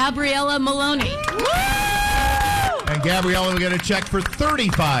Roselle, Gabriella Maloney. And Gabriella will get a check for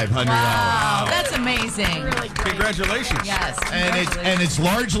 $3,500. Wow, that's amazing. Really great. Congratulations. Yes. And it's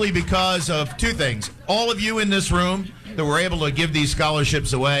largely because of two things. All of you in this room that were able to give these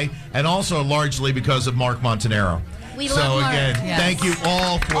scholarships away, and also largely because of Mark Montinero. We so love Mark. again, Yes. thank you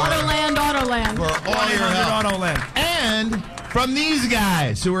all for Autoland. all your help. Autoland. And from these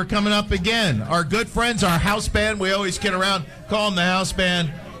guys who are coming up again, our good friends, our house band. We always kid around, call them the house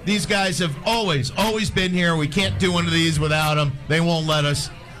band. These guys have always been here. We can't do one of these without them. They won't let us.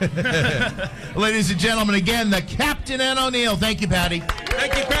 Ladies and gentlemen, again, the Captain and O'Neill. Thank you, Patty.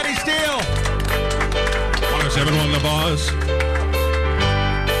 Thank you, Patty Steele. 107.1 The Boss.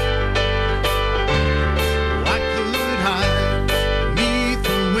 I could hide beneath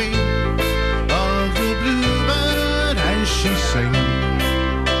the wing of the bluebird as she sings.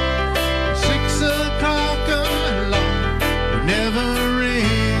 6 o'clock alarm would never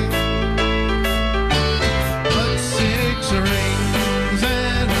ring, but 6 rings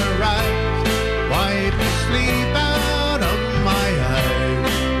and her eyes wipe the sleep out of my eyes.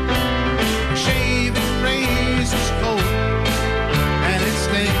 Shaving razor's cold and it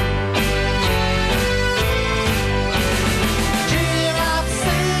stings. Cheer up,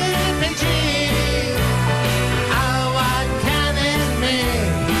 sleepy cheer. Oh, what can it mean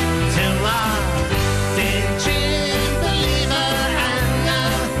to a ditching believer and a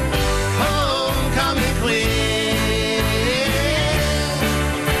homecoming queen?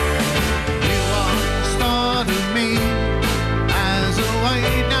 You once thought of me as a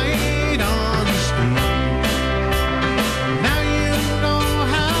white knight on the street. Now you know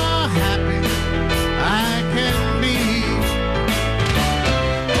how happy I can be.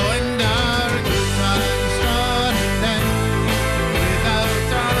 When our good times start and end without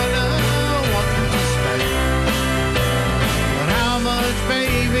thought of what to spend. But how much,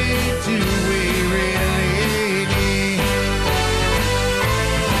 baby, do we really need?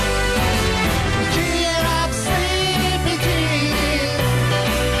 Cheer up, sleepy cheer.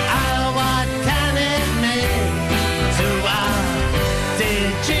 Oh, what can it mean to a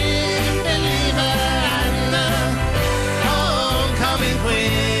ditching believer and the homecoming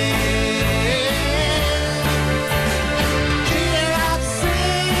queen? Cheer up,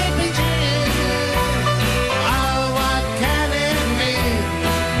 sleepy cheer. Oh, what can it mean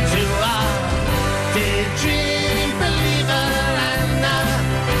to a ditching believer and the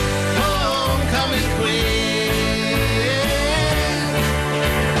homecoming queen?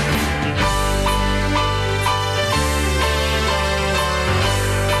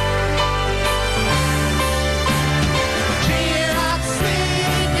 Cheer up,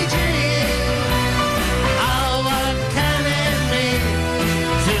 sleepy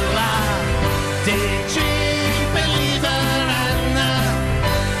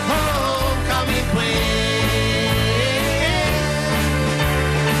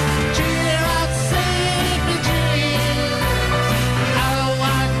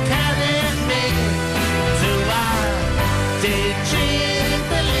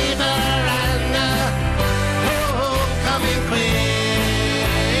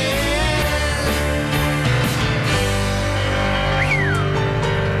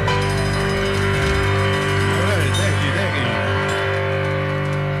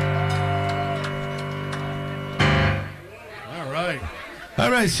All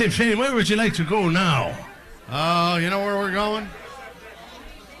right, Shane, where would you like to go now? Oh, you know where we're going?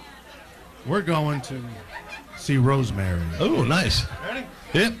 We're going to see Rosemary. Oh, nice. Ready?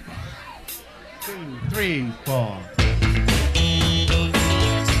 Yep. 2, 3, 4.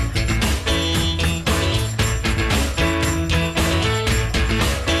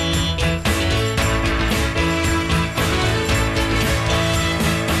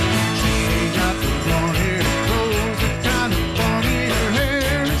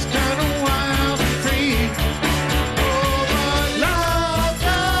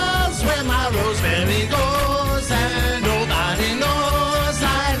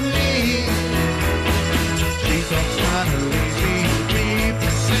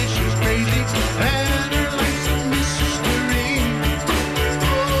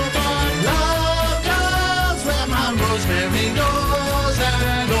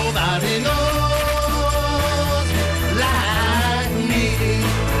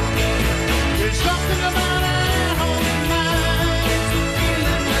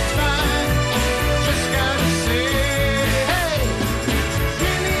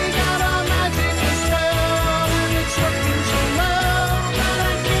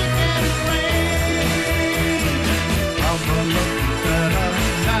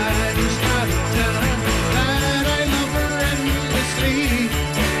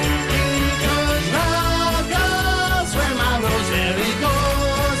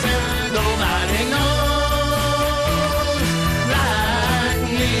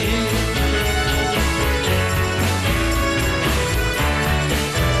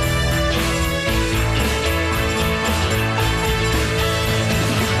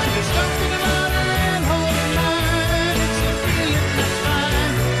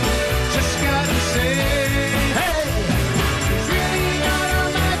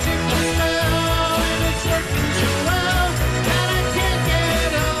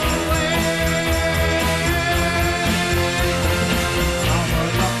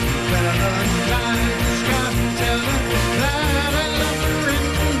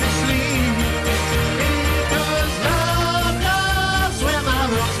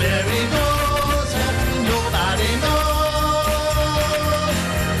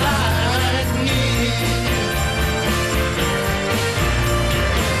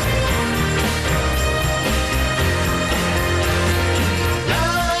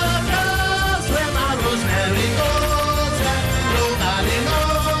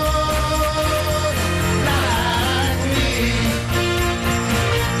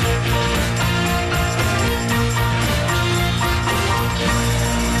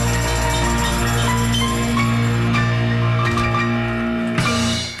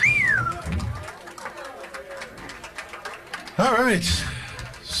 All right.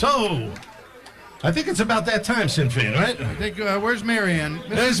 So, I think it's about that time, Sinfine, right? I think, where's Marianne?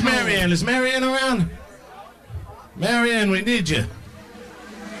 There's Marianne. Is Marianne around? Marianne, we need you.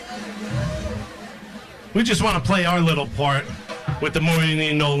 We just want to play our little part with the Maureen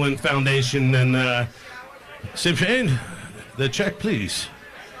E. Nolan Foundation. And, Sinfine, the check, please.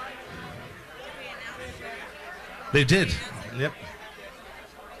 They did. Yep.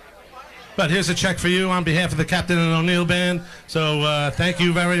 But here's a check for you on behalf of the Captain and O'Neill Band. So thank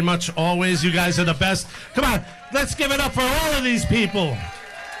you very much always. You guys are the best. Come on, let's give it up for all of these people.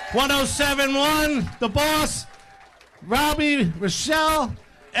 1071, the boss, Robby, Rochelle,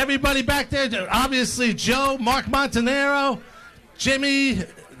 everybody back there. Obviously, Joe, Mark Montinero, Jimmy,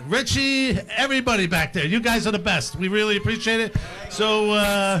 Richie, everybody back there. You guys are the best. We really appreciate it. So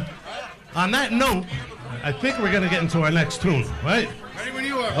on that note, I think we're going to get into our next tune, right? Ready when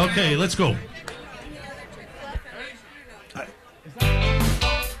you are. Okay, let's go.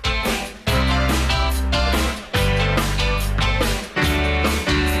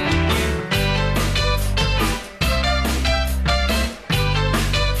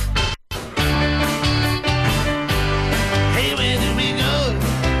 Hey, where do we go?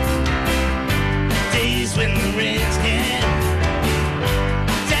 Days when the rain's can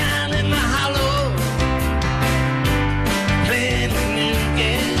down in the hollow, playing the new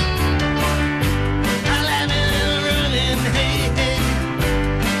game.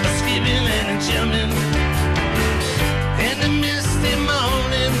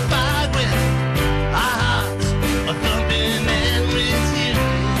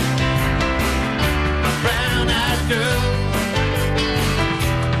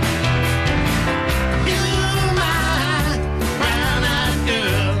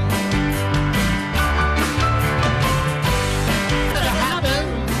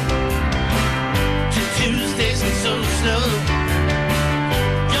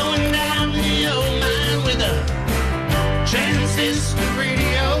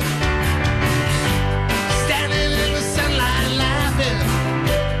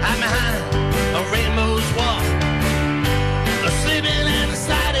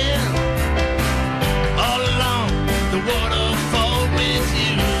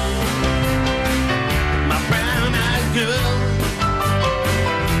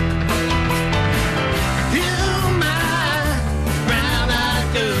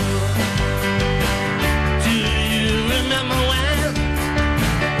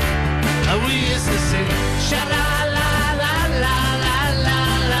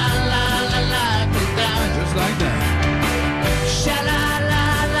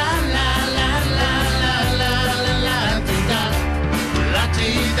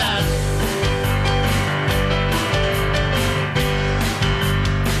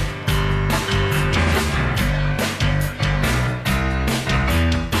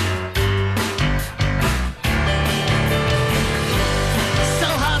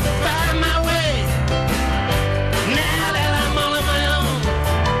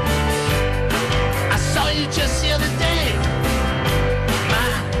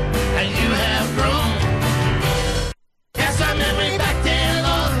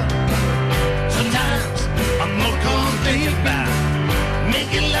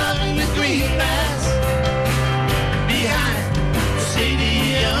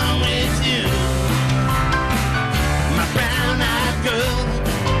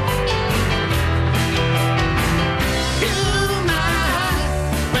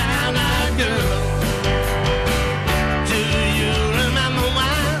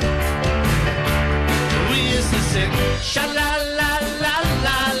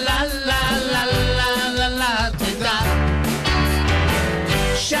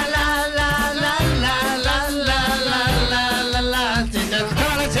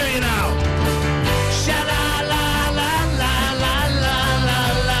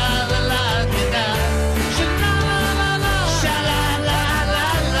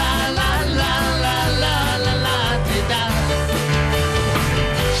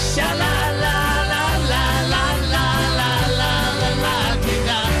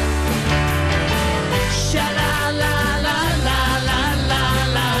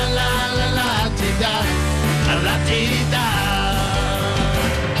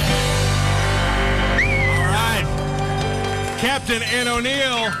 Captain and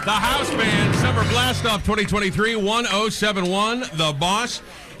O'Neill, the house band, Summer Blastoff 2023, 1071, The Boss.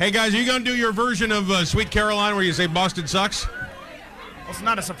 Hey, guys, are you going to do your version of Sweet Caroline where you say Boston sucks? Well, it's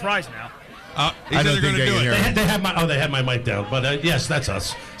not a surprise now. He said they're going to do it. They had my mic down, but yes, that's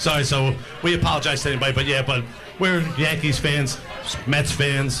us. Sorry, so we apologize to anybody, but we're Yankees fans, Mets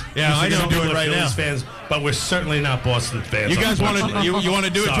fans. Yeah, I know. Do it right now. Fans, but we're certainly not Boston fans. You guys want to you want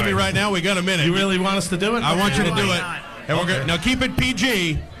to do it to me right now? We got a minute. You really want us to do it? I want you to do it. And we're gonna, now keep it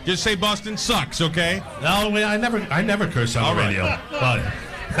PG. Just say Boston sucks, okay? No, I never curse on the radio. But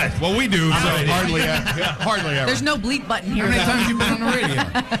well, we do. So hardly ever. There's no bleep button here. How many times you been on the radio?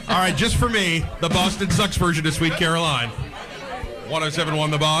 All right, just for me, the Boston sucks version of Sweet Caroline. 1071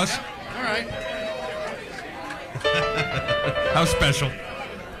 The Boss. All right. How special.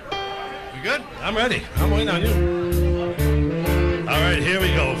 You good? I'm ready. I'm waiting on you. All right, here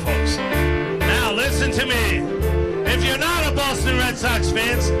we go, folks. Now listen to me. If you're not a Boston Red Sox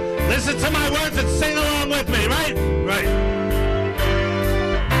fans, listen to my words and sing along with me, right? Right.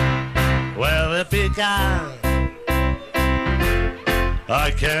 Well, if it got,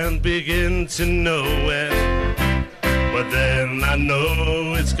 I can't begin to know it, but then I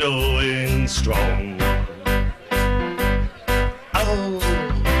know it's going strong. Oh,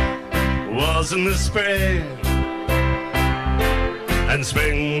 was in the spring, and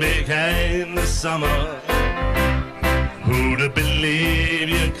spring became the summer. Who'd have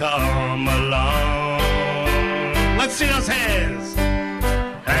believed you'd come along? Let's see those hands.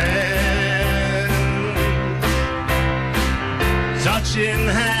 Hands, touching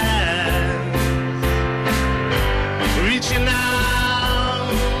hands, reaching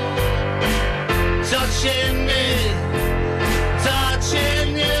out, touching me,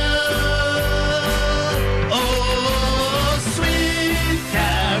 touching you. Oh, sweet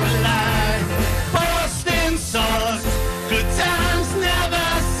Caroline, Boston sauce. Good times never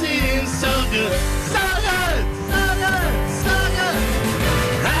seem so good. So good, so good, so good.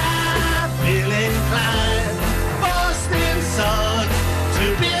 I feel inclined, Boston sauce, to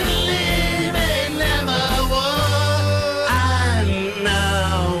believe it never would. I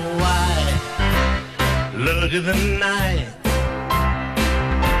know why. Look at the night,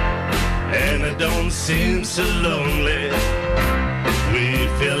 and it don't seem so lonely. We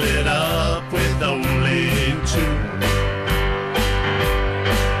fill it up with only two.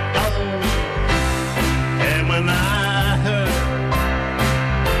 When I hurt,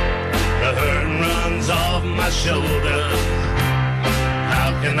 the hurt runs off my shoulder.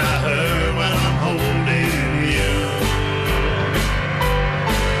 How can I hurt when I'm holding you?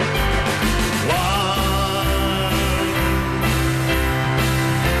 One,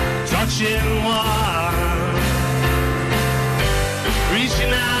 touching one,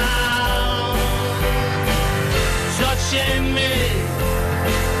 reaching out, touching me,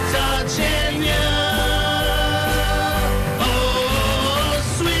 touching you.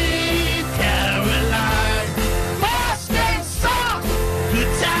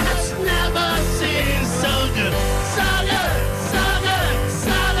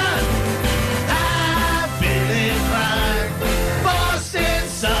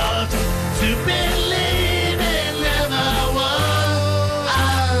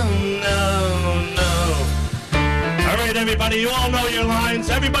 Everybody, you all know your lines.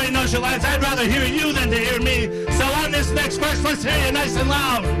 Everybody knows your lines. I'd rather hear you than to hear me. So on this next verse, let's hear you nice and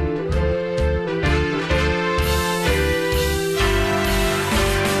loud.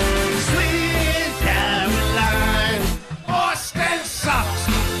 Sweet Caroline, Boston sucks.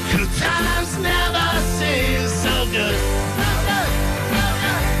 Good times never seem so good. So good, so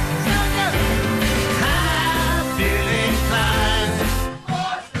good, so good. I feel inclined,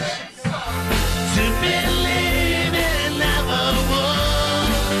 Boston sucks, to believe.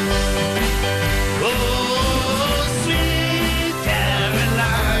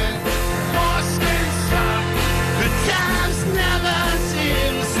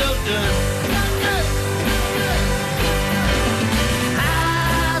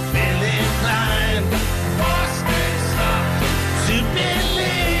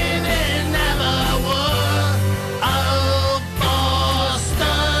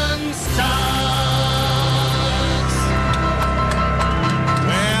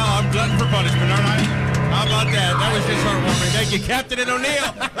 That was just heartwarming. Thank you, Captain and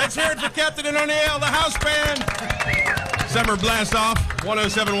O'Neill. Let's hear it for Captain and O'Neill, the house band. Summer Blastoff,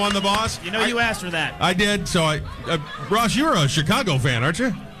 1071 The Boss. You know you asked for that. I did. So, Ross, you're a Chicago fan, aren't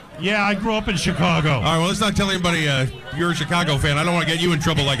you? Yeah, I grew up in Chicago. All right, well, let's not tell anybody you're a Chicago fan. I don't want to get you in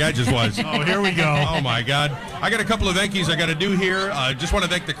trouble like I just was. Oh, here we go. Oh, my God. I got a couple of thank yous I got to do here. Just want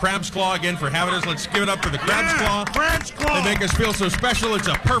to thank the Crab's Claw again for having us. Let's give it up for the Crab's Claw. Crab's Claw. They make us feel so special. It's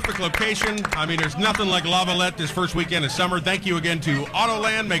a perfect location. I mean, there's nothing like Lavalette this first weekend of summer. Thank you again to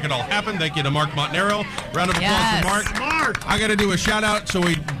Autoland. Make it all happen. Thank you to Mark Montinero. Round of applause for Mark. I got to do a shout out.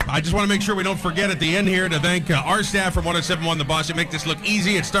 I just want to make sure we don't forget at the end here to thank our staff from 107.1 The Boss. They make this look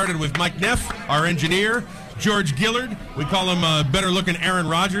easy. It started with Mike Neff, our engineer. George Gillard. We call him better-looking Aaron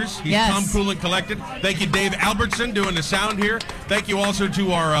Rodgers. He's calm, cool, and collected. Thank you, Dave Albertson, doing the sound here. Thank you also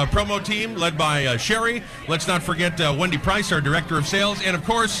to our promo team, led by Sherry. Let's not forget Wendy Price, our Director of Sales. And, of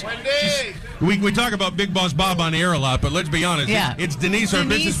course, we talk about Big Boss Bob on the air a lot, but let's be honest. Yeah. It's Denise, our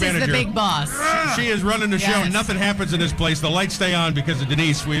business manager. Denise is the big boss. She is running the show. Nothing happens in this place. The lights stay on because of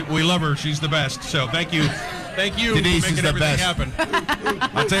Denise. We love her. She's the best. So thank you. Thank you Denise for making is the everything best. happen.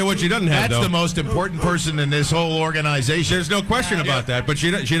 I'll tell you what she doesn't have, That's the most important person in this whole organization. There's no question about that, but she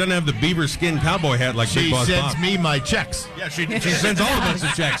doesn't have the beaver skin cowboy hat like Big Boss Bob. She sends me my checks. Yeah, she sends all of us the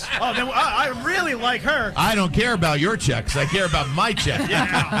checks. Oh, then I really like her. I don't care about your checks. I care about my check.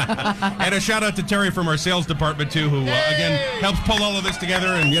 And a shout out to Terry from our sales department, too, who, again, helps pull all of this together.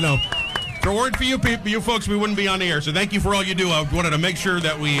 And, if it weren't for you folks, we wouldn't be on the air. So thank you for all you do. I wanted to make sure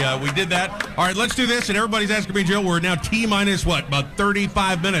that we did that. All right, let's do this. And everybody's asking me, Joe, we're now T-minus, about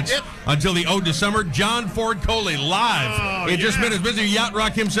 35 minutes until the Ode to Summer. John Ford Coley live in just minutes. Mr. Yacht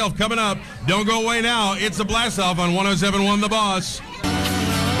Rock himself coming up. Don't go away now. It's the Blastoff on 107.1 The Boss.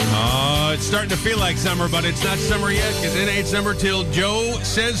 Oh, it's starting to feel like summer, but it's not summer yet because it ain't summer till Joe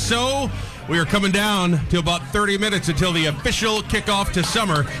says so. We are coming down to about 30 minutes until the official kickoff to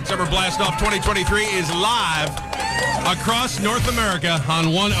summer. Summer Blastoff 2023 is live across North America on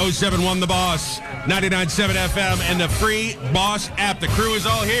 107.1 The Boss, 99.7 FM, and the free Boss app. The crew is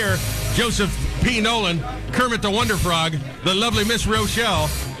all here. Joseph P. Nolan, Kermit the Wonder Frog, the lovely Miss Rochelle,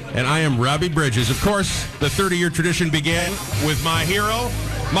 and I am Robby Bridges. Of course, the 30-year tradition began with my hero,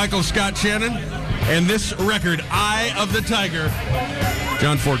 Michael Scott Shannon, and this record, Eye of the Tiger.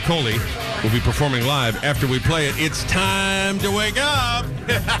 John Ford Coley will be performing live after we play it. It's time to wake up.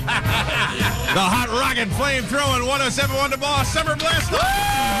 The hot rocket flame throwing 107.1 The Boss Summer Blast.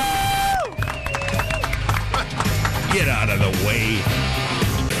 Get out of the way.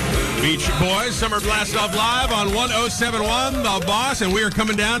 Beach Boys, Summer Blastoff live on 107.1 The Boss, and we are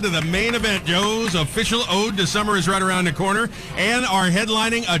coming down to the main event. Joe's official Ode to Summer is right around the corner, and our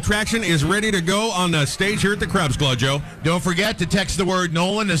headlining attraction is ready to go on the stage here at the Crab's Claw, Joe. Don't forget to text the word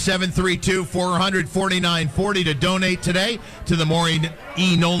Nolan to 732-400-4940 to donate today to the Maureen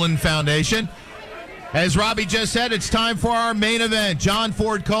E. Nolan Foundation. As Robby just said, it's time for our main event. John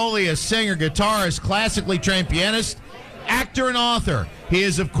Ford Coley, a singer, guitarist, classically trained pianist, actor, and author. He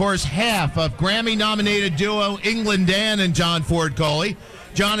is, of course, half of Grammy-nominated duo England Dan and John Ford Coley.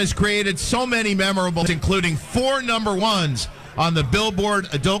 John has created so many memorables, including 4 number ones on the Billboard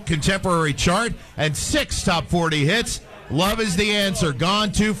Adult Contemporary chart and 6 top 40 hits. Love is the answer.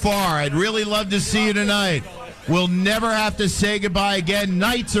 Gone too far. I'd really love to see you tonight. We'll never have to say goodbye again.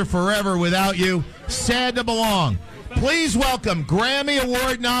 Nights are forever without you. Sad to belong. Please welcome Grammy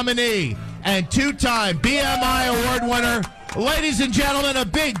Award nominee and 2-time BMI Award winner, ladies and gentlemen, a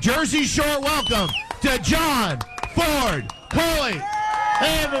big Jersey Shore welcome to John Ford Coley.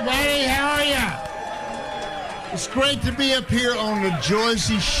 Hey, everybody, how are you? It's great to be up here on the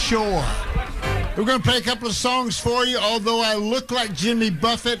Jersey Shore. We're going to play a couple of songs for you. Although I look like Jimmy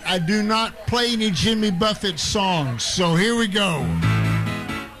Buffett, I do not play any Jimmy Buffett songs. So here we go.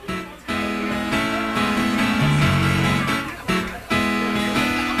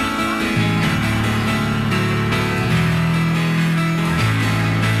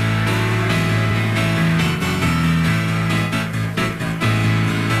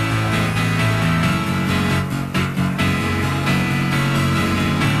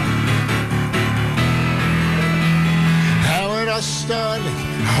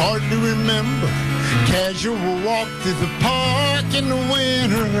 Hard to remember. Casual walk through the park in the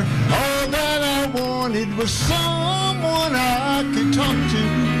winter. All that I wanted was someone I could talk to.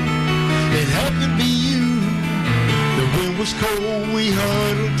 It had to be you. The wind was cold, we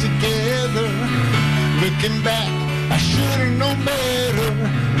huddled together. Looking back, I should have known better.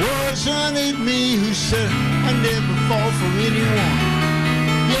 Wasn't it me who said I never fall for anyone?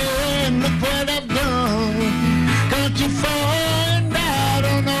 Yeah, and look what I've done. Got you far. I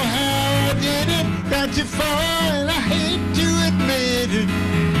don't know how I did it, got you far, and I hate to admit it,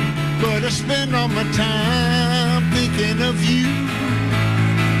 but I spend all my time thinking of you.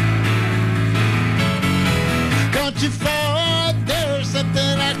 Got you far, there's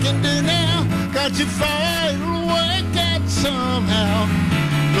something I can do now. Got you far, it'll work out. somehow,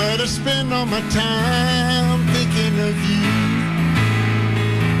 but I spend all my time thinking of you.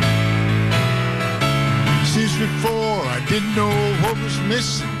 Since before I didn't know what was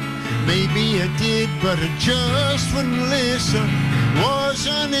missing. Maybe I did, but I just wouldn't listen.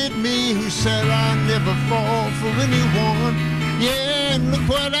 Wasn't it me who said I'd never fall for anyone? Yeah, and look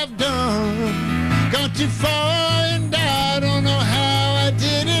what I've done. Got too far and I don't know how I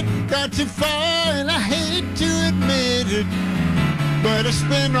did it. Got too far and I hate to admit it, but I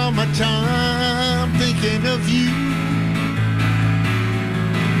spend all my time thinking of you.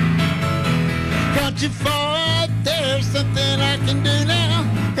 Got too far, there's something I can do now.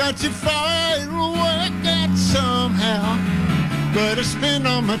 Got too far, it'll work out somehow, but I spend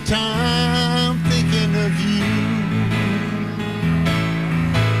all my time thinking of you.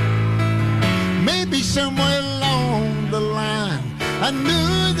 Maybe somewhere along the line I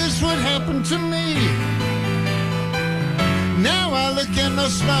knew this would happen to me. Now I look in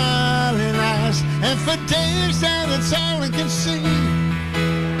those smiling eyes, and for days now that's all I can see.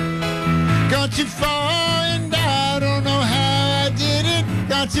 Got too far and I don't know how I did it.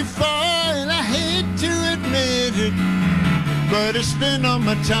 Got too far and I hate to admit it, but I spend all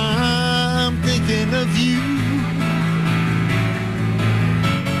my time thinking of you.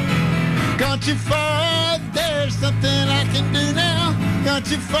 Got too far, there's something I can do now. Got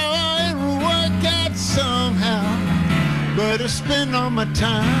too far, it will work out somehow, but I spend all my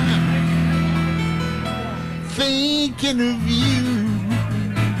time thinking of you.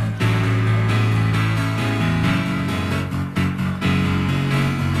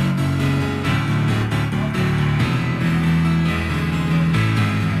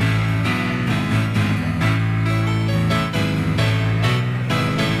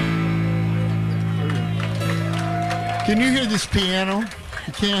 Can you hear this piano?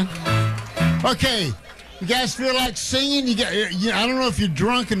 You can? Okay. You guys feel like singing? I don't know if you're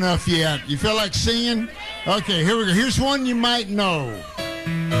drunk enough yet. You feel like singing? Okay, here we go. Here's one you might know.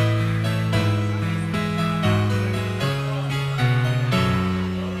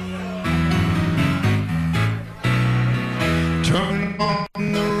 Turn on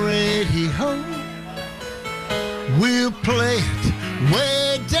the radio. We'll play it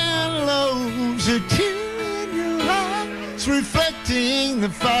way down low. So reflecting the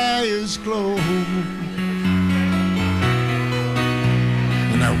fire's glow,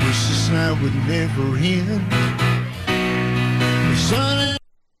 and I wish this night would never end. The sun and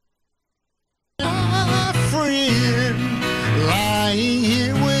my friend lying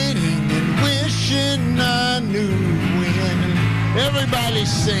here waiting and wishing I knew when. Everybody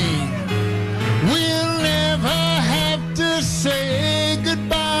sing. We'll never have to say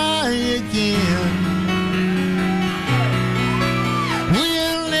goodbye again.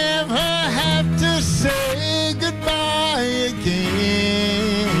 Say goodbye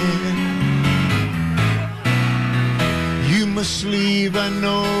again. You must leave, I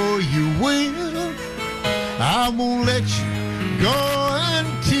know you will. I won't let you go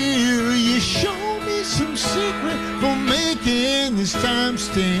until you show me some secret for making this time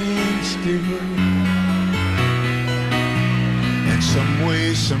stand still. And some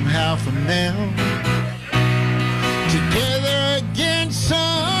way, somehow from now, together again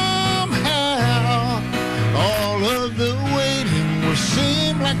somehow. All of the waiting will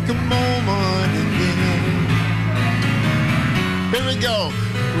seem like a moment again. Here we go.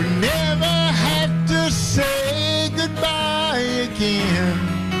 We never have to say goodbye again.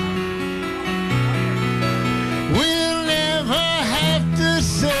 We'll never have to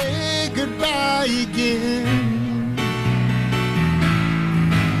say goodbye again.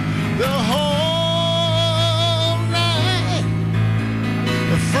 The whole night,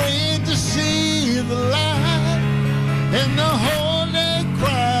 afraid to see the light, and the whole day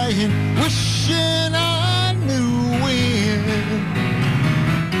crying, wishing I knew when.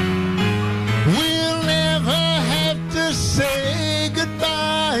 We'll never have to say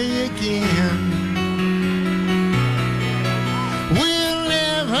goodbye again. We'll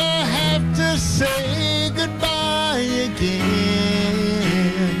never have to say goodbye again.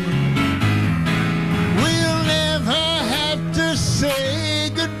 We'll never have to say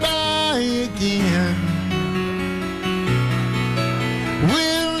goodbye again.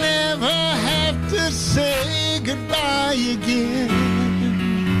 We'll never have to say goodbye again.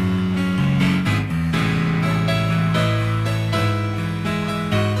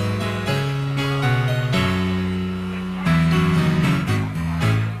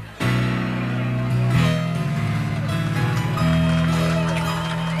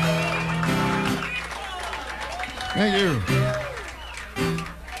 Thank you.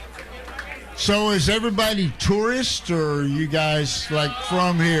 So is everybody tourist, or are you guys like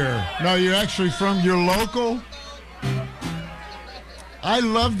from here? No, you're actually from your local? I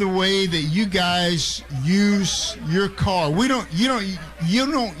love the way that you guys use your car. You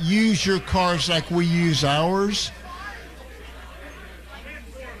don't use your cars like we use ours.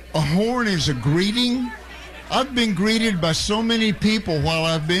 A horn is a greeting. I've been greeted by so many people while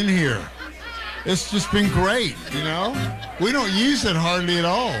I've been here. It's just been great, you know? We don't use it hardly at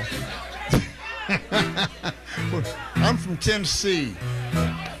all. I'm from Tennessee.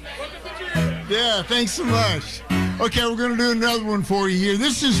 Yeah, thanks so much. Okay, we're going to do another one for you here.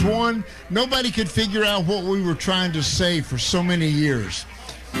 This is one nobody could figure out what we were trying to say for so many years.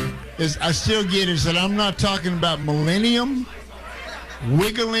 I still get is that I'm not talking about millennium,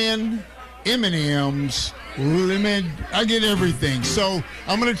 wiggling, M&M's, limit. I get everything. So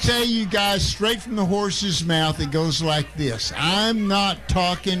I'm going to tell you guys straight from the horse's mouth. It goes like this. I'm not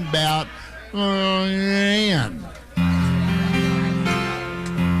talking about land.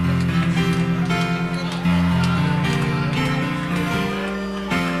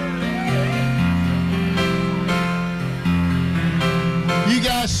 You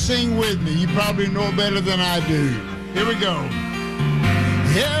guys sing with me. You probably know better than I do. Here we go.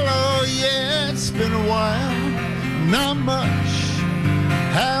 Hello, yeah, it's been a while. Not much.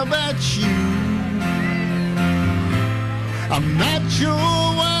 How about you? I'm not sure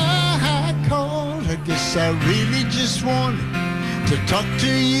why I called. I guess I really just wanted to talk to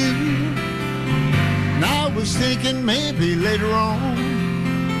you. And I was thinking maybe later on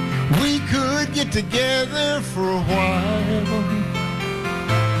we could get together for a while.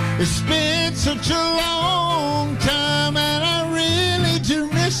 It's been such a long time, and I really do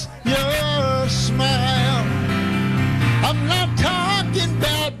miss your smile. I'm not talking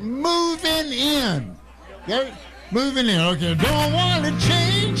about moving in. Okay? Moving in, okay. Don't want to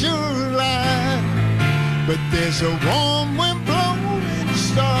change your life, but there's a warm wind blowing,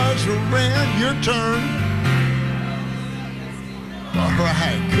 stars around. Your turn. All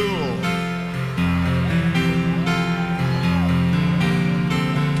right, cool.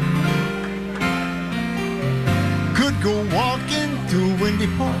 Could go walking through Windy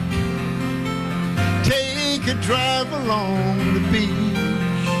Park, take a drive along the beach,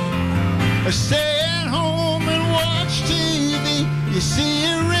 or stay at home and watch TV. You see,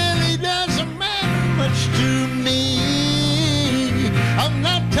 it really doesn't matter much to me. I'm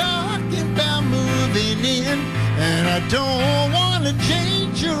not talking about moving in, and I don't want to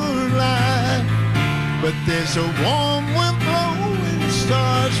change your life, but there's a warm wind blowing,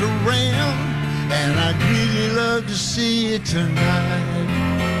 stars around, and I'd really love to see you tonight.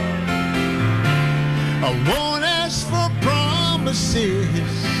 I won't ask for promises,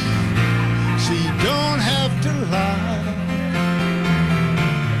 so you don't have to lie.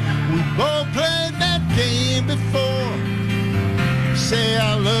 We both played that game before. Say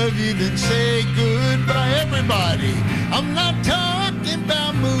I love you, then say goodbye. Everybody, I'm not talking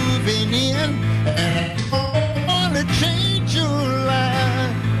about moving in, and I don't want to change your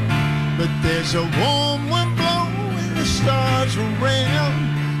life, but there's a warm wind blowing, the stars around,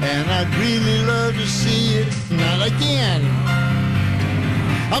 and I'd really love to see it not again.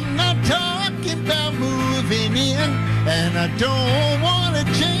 I'm not talking about moving in, and I don't want to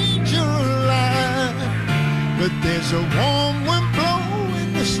change your life, but there's a warm wind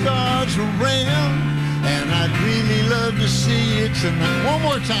blowing, the stars around, and I'd really love to see it tonight. One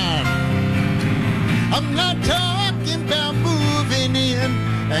more time. I'm not talking about moving in,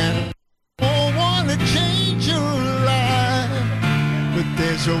 and to change your life, but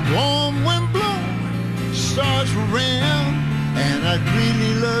there's a warm wind blowing, stars around, and I'd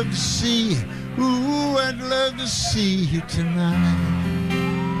really love to see you. Ooh, I'd love to see you tonight.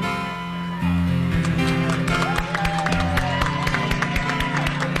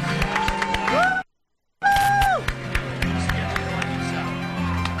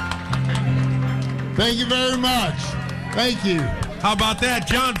 Thank you very much. Thank you. How about that,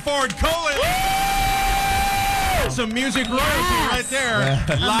 John Ford Coley? Some music royalty right there. Yeah.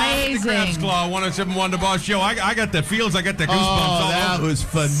 Live at the Crab's Claw, 107.1 The Boss Show. I got the feels, I got the goosebumps all that over. was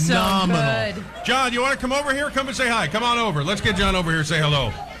phenomenal. So John, you want to come over here? Come and say hi. Come on over. Let's get John over here. Say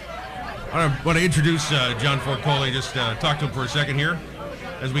hello. I want to introduce John Ford Coley. Just talk to him for a second here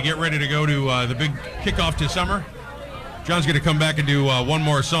as we get ready to go to the big kickoff to summer. John's going to come back and do one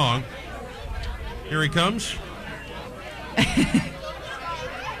more song. Here he comes. Yeah,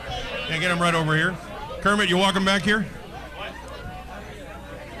 get him right over here. Kermit, you walk him back here?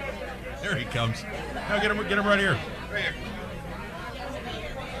 There he comes. No, get him right here. Right here.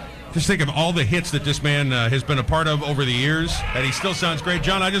 Just think of all the hits that this man has been a part of over the years, and he still sounds great.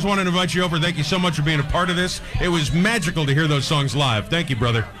 John, I just wanted to invite you over. Thank you so much for being a part of this. It was magical to hear those songs live. Thank you,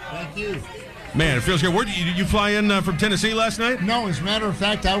 brother. Thank you. Man, it feels good. Did you fly in from Tennessee last night? No, as a matter of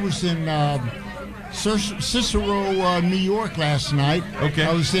fact, I was in Cicero, New York last night. Okay.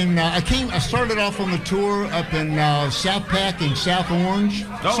 I was in. I started off on the tour up in South Pack and South Orange.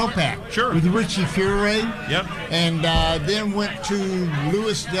 Sopac. Sure. With Richie Furay. Yep. And then went to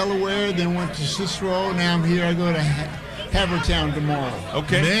Lewis, Delaware. Then went to Cicero. Now I'm here. I go to Havertown tomorrow.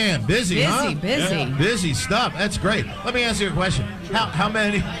 Okay. Man, busy, huh? Busy. Yeah. Busy stuff. That's great. Let me ask you a question. How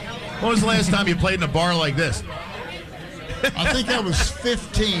many? When was the last time you played in a bar like this? I think I was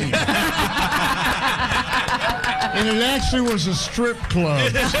 15. And it actually was a strip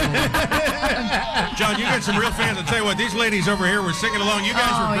club. John, you got some real fans. I'll tell you what, these ladies over here were singing along. You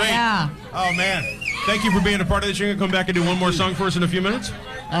guys were great. Yeah. Oh, man. Thank you for being a part of this. You're going to come back and do one more song for us in a few minutes?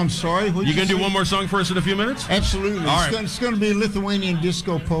 I'm sorry? You going to do one more song for us in a few minutes? Absolutely. All right. It's going to be a Lithuanian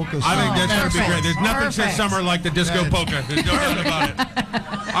disco polka song. I think that's going to be great. There's nothing says summer like the disco polka. There's no doubt about it.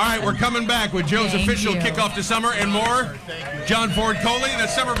 All right, we're coming back with Joe's official kickoff to summer and more. John Ford Coley, the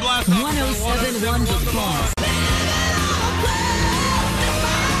Summer Blastoff. 1071 The Boss.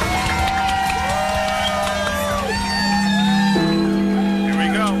 Here we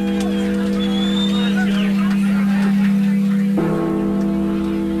go.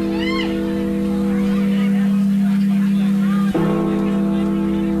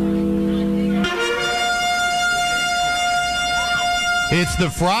 It's the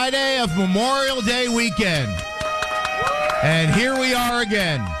Friday of Memorial Day weekend. And here we are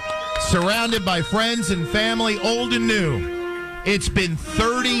again, surrounded by friends and family, old and new. It's been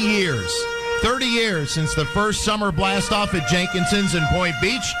 30 years. 30 years since the first Summer Blastoff at Jenkinson's in Point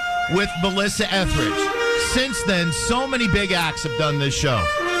Beach with Melissa Etheridge. Since then, so many big acts have done this show.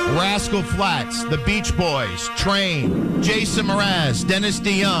 Rascal Flatts, the Beach Boys, Train, Jason Mraz, Dennis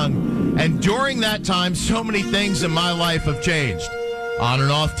DeYoung. And during that time, so many things in my life have changed. On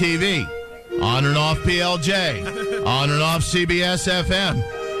and off TV, on and off PLJ, on and off CBS FM,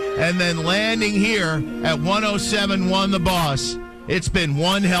 and then landing here at 1071 The Boss. It's been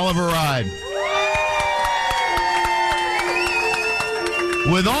one hell of a ride.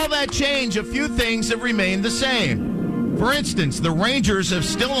 With all that change, a few things have remained the same. For instance, the Rangers have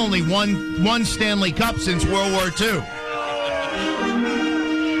still only won one Stanley Cup since World War II.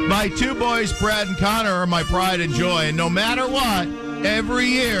 My two boys, Brad and Connor, are my pride and joy, and no matter what, every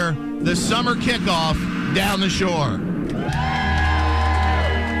year, the summer kickoff down the shore.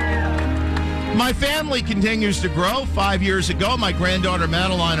 My family continues to grow. 5 years ago, my granddaughter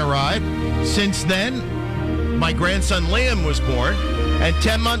Madeline arrived. Since then, my grandson Liam was born. And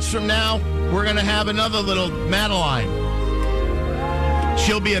 10 months from now, we're going to have another little Madeline.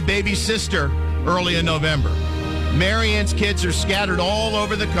 She'll be a baby sister early in November. Marianne's kids are scattered all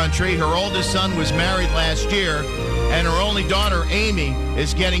over the country. Her oldest son was married last year, and her only daughter, Amy,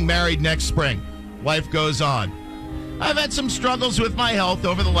 is getting married next spring. Life goes on. I've had some struggles with my health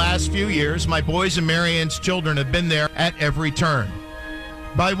over the last few years. My boys and Marianne's children have been there at every turn.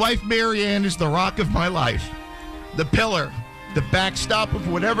 My wife, Marianne, is the rock of my life, the pillar, the backstop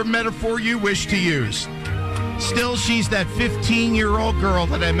of whatever metaphor you wish to use. Still, she's that 15-year-old girl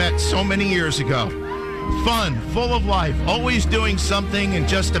that I met so many years ago. Fun, full of life, always doing something, and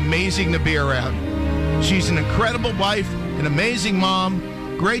just amazing to be around. She's an incredible wife, an amazing mom,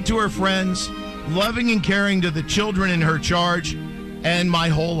 great to her friends, loving and caring to the children in her charge, and my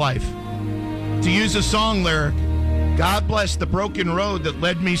whole life. To use a song lyric, God bless the broken road that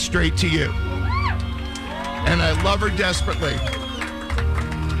led me straight to you. And I love her desperately.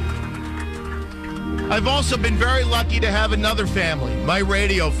 I've also been very lucky to have another family, my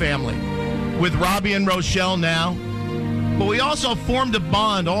radio family, with Robby and Rochelle now. But we also formed a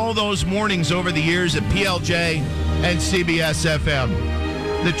bond all those mornings over the years at PLJ and CBS FM.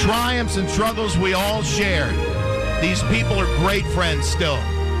 The triumphs and struggles we all shared. These people are great friends still.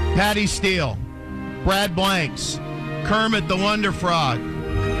 Patty Steele, Brad Blanks, Kermit the Wonder Frog,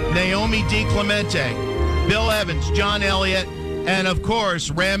 Naomi DiClemente, Bill Evans, John Elliott, and of course,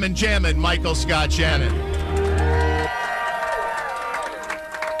 Rammin' Jammin' Michael Scott Shannon.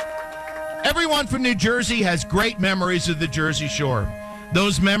 Everyone from New Jersey has great memories of the Jersey Shore.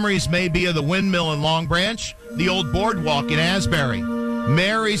 Those memories may be of the windmill in Long Branch, the old boardwalk in Asbury,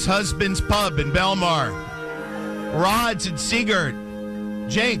 Mary's Husband's Pub in Belmar, Rod's in Seagirt,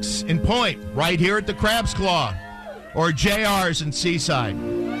 Jenks in Point, right here at the Crab's Claw, or JR's in Seaside.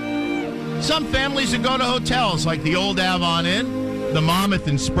 Some families would go to hotels like the Old Avon Inn, the Monmouth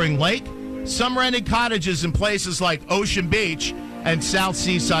in Spring Lake. Some rented cottages in places like Ocean Beach, and South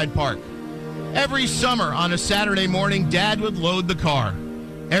Seaside Park. Every summer on a Saturday morning, Dad would load the car.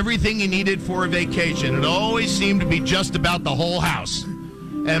 Everything he needed for a vacation. It always seemed to be just about the whole house.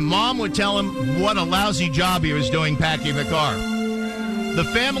 And Mom would tell him what a lousy job he was doing packing the car. The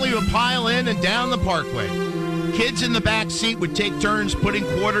family would pile in and down the parkway. Kids in the back seat would take turns putting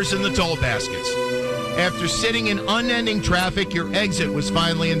quarters in the toll baskets. After sitting in unending traffic, your exit was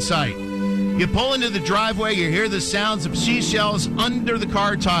finally in sight. You pull into the driveway, you hear the sounds of seashells under the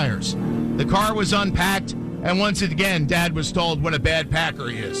car tires. The car was unpacked, and once again, Dad was told what a bad packer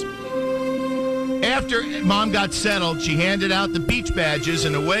he is. After Mom got settled, she handed out the beach badges,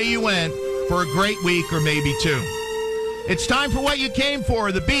 and away you went for a great week or maybe two. It's time for what you came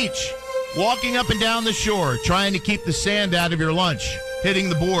for, the beach. Walking up and down the shore, trying to keep the sand out of your lunch, hitting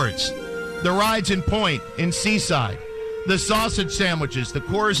the boards. The rides in Point, in Seaside. The sausage sandwiches, the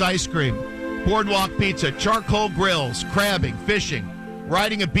Coors ice cream, boardwalk pizza, charcoal grills, crabbing, fishing,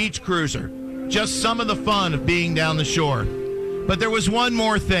 riding a beach cruiser. Just some of the fun of being down the shore. But there was one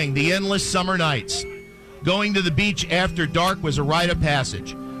more thing, the endless summer nights. Going to the beach after dark was a rite of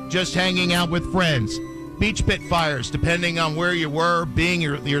passage. Just hanging out with friends. Beach pit fires, depending on where you were, being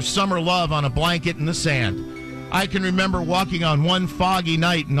your summer love on a blanket in the sand. I can remember walking on one foggy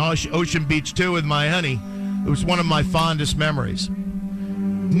night in Ocean Beach 2 with my honey. It was one of my fondest memories.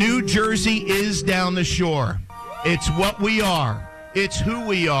 New Jersey is down the shore. It's what we are. It's who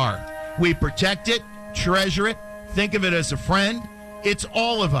we are. We protect it, treasure it, think of it as a friend. It's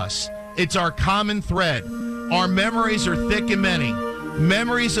all of us. It's our common thread. Our memories are thick and many.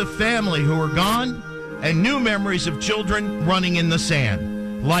 Memories of family who are gone, and new memories of children running in the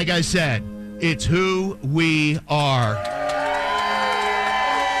sand. Like I said, it's who we are.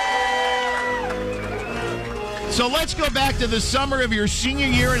 So let's go back to the summer of your senior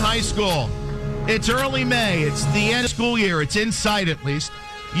year in high school. It's early May. It's the end of school year. It's in sight, at least.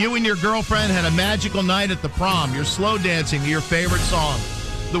 You and your girlfriend had a magical night at the prom. You're slow dancing to your favorite song.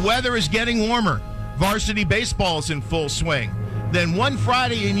 The weather is getting warmer. Varsity baseball is in full swing. Then one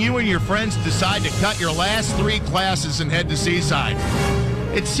Friday, and you and your friends decide to cut your last 3 classes and head to Seaside.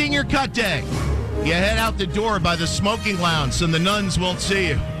 It's senior cut day. You head out the door by the smoking lounge so the nuns won't see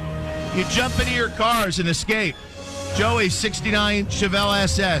you. You jump into your cars and escape. Joey's 69 Chevelle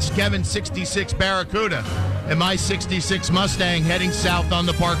SS, Kevin's 66 Barracuda, and my 66 Mustang heading south on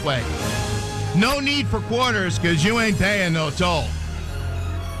the Parkway. No need for quarters because you ain't paying no toll.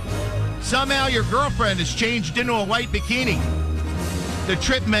 Somehow your girlfriend has changed into a white bikini. The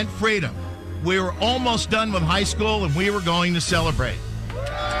trip meant freedom. We were almost done with high school and we were going to celebrate.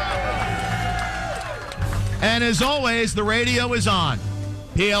 And as always, the radio is on.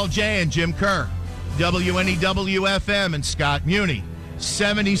 PLJ and Jim Kerr. WNEW-FM and Scott Muni.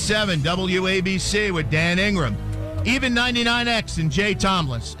 77 WABC with Dan Ingram. Even 99X and Jay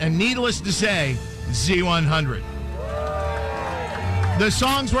Tomlin. And needless to say, Z100. The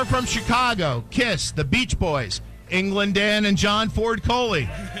songs were from Chicago, Kiss, the Beach Boys, England Dan and John Ford Coley,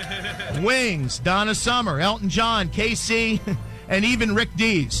 Wings, Donna Summer, Elton John, KC, and even Rick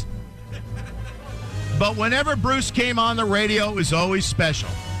Dees. But whenever Bruce came on the radio, it was always special.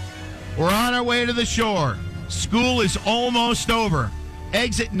 We're on our way to the shore. School is almost over.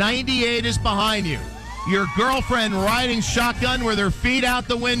 Exit 98 is behind you. Your girlfriend riding shotgun with her feet out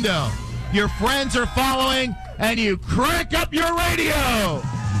the window. Your friends are following, and you crank up your radio.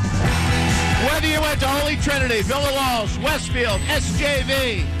 Whether you went to Holy Trinity, Villa Walsh, Westfield,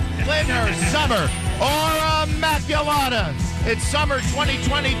 SJV, Lyndhurst, Summer, or Immaculata, it's summer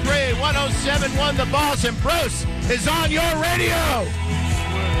 2023, 107.1 The Boss, and Bruce is on your radio.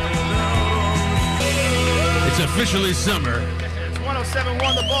 It's officially summer. It's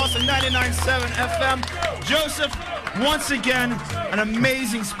 107.1 The Boss and 99.7 FM. Joseph, once again, an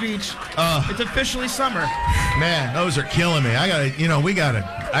amazing speech. It's officially summer. Man, those are killing me. I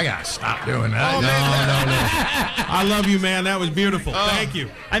gotta stop doing that. Oh, no. I love you, man. That was beautiful. Thank you.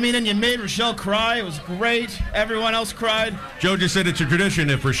 I mean, and you made Rochelle cry. It was great. Everyone else cried. Joe just said it's a tradition.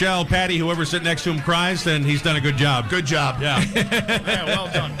 If Rochelle, Patty, whoever's sitting next to him cries, then he's done a good job. Good job. Yeah. Yeah, well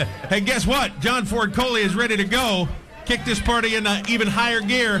done. Hey, guess what? John Ford Coley is ready to go. Kick this party in even higher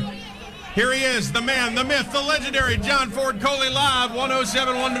gear. Here he is, the man, the myth, the legendary John Ford Coley live,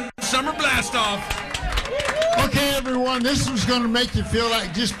 107.1 Summer Blastoff. Okay, everyone, this was going to make you feel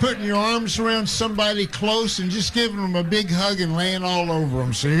like just putting your arms around somebody close and just giving them a big hug and laying all over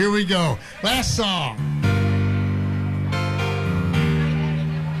them. So here we go. Last song.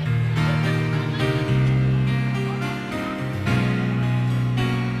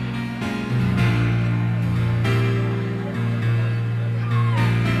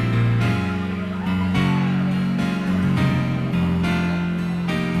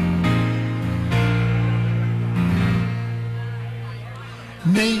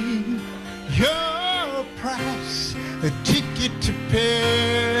 Name your price, a ticket to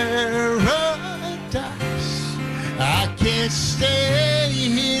paradise. I can't stay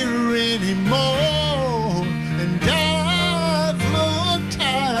here anymore, and I've looked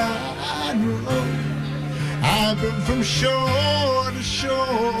high and low. I've been from shore to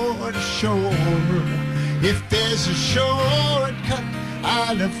shore to shore. If there's a shortcut,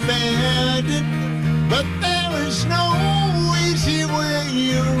 I'd have found it, but there is no easy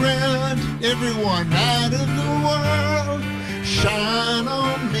way around. Everyone out of the world, shine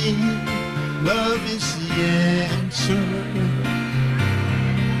on me. Love is the answer.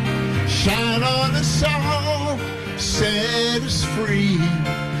 Shine on us all, set us free.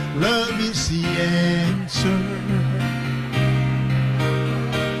 Love is the answer.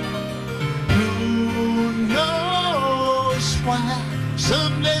 Who knows why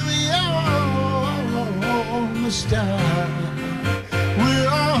someday we all must die. We're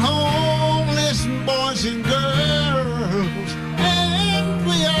all homeless boys and girls, and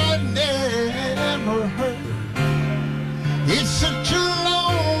we are never hurt. It's such a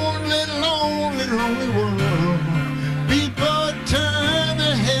lonely, lonely, lonely world. People turn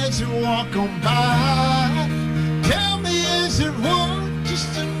their heads and walk on by. Tell me, is it worth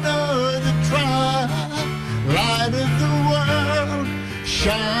just another try? Light of the world,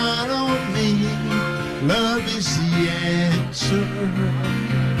 shine on me. Love is the answer.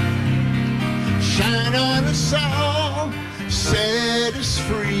 Shine on us all, set us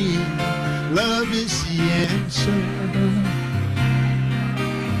free. Love is the answer.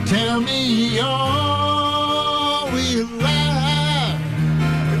 Tell me, are we alive?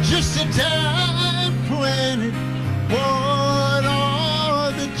 Just a time planet. What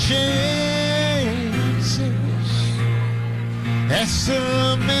are the chances? That's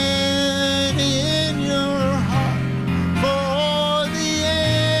the man in your heart for the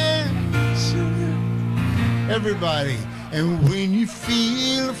answer. Everybody. And when you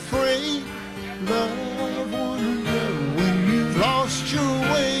feel afraid, love one another. When you've lost your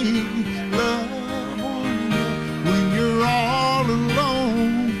way, love one another. When you're all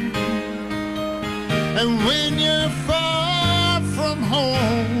alone, and when you're far from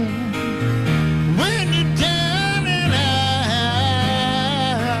home, when you're down and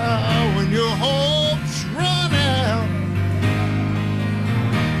out, when your hopes run out,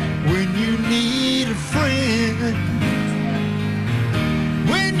 when you need a friend,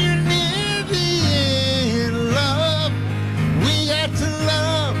 when you're near the end, love, we got to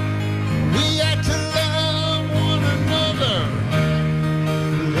love one another.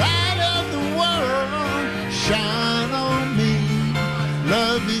 Light of the world, shine on me.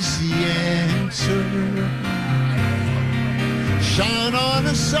 Love is the answer. Shine on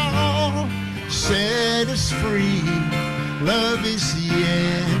us all, set us free. Love is the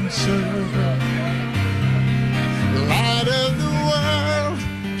answer. Light of the world,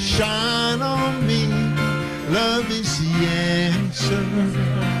 shine on me. Love is the answer.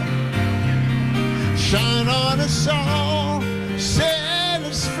 Shine on us all, set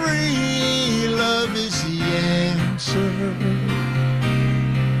us free. Love is the answer.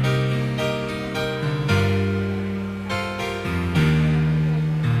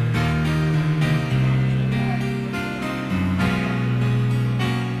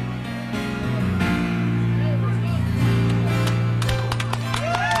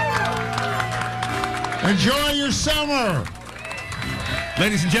 Enjoy your summer.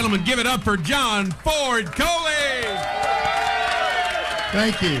 Ladies and gentlemen, give it up for John Ford Coley.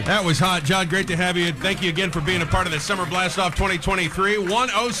 Thank you. That was hot. John, great to have you. Thank you again for being a part of the Summer Blastoff 2023.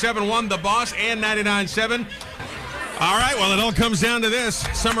 1071 The Boss and 99.7. All right, well, it all comes down to this.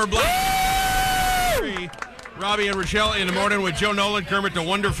 Summer Blastoff. Robby and Rochelle in the morning with Joe Nolan, Kermit the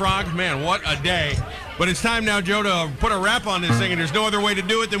Wonder Frog. Man, what a day. But it's time now, Joe, to put a wrap on this thing, and there's no other way to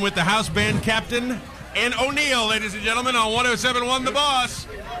do it than with the house band captain and O'Neill, ladies and gentlemen, on 1071 The Boss.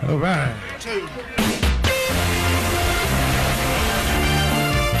 All right.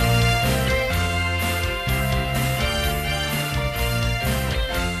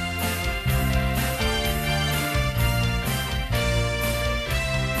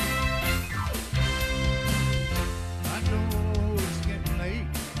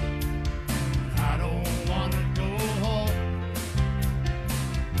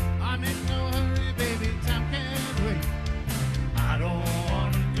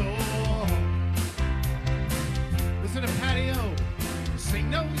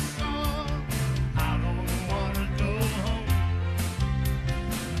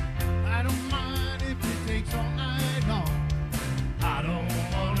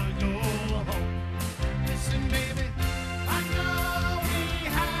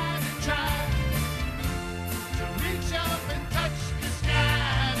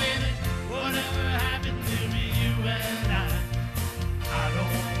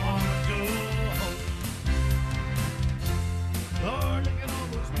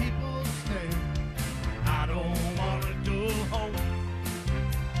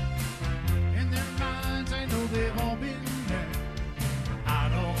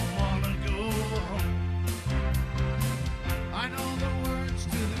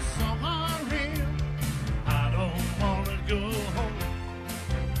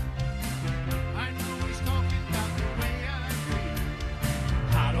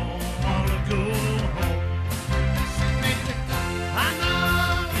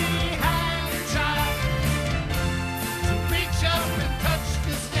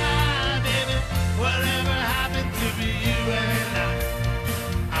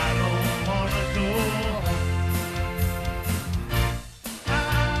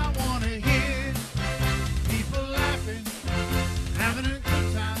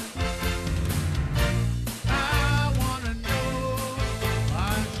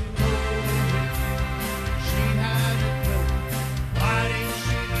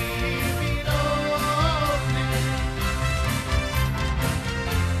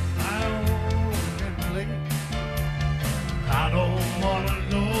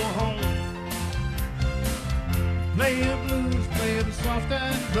 soft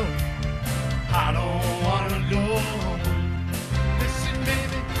and low. I don't wanna go home. Listen,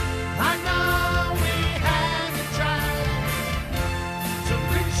 baby, I know we had to try to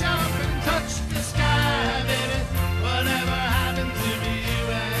reach up and touch the sky, baby. Whatever happened to me, you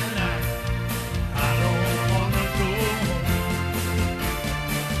and I don't wanna go home.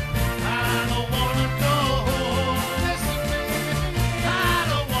 I don't wanna go home. Listen, baby, I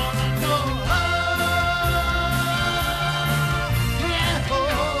don't wanna go home. Yeah,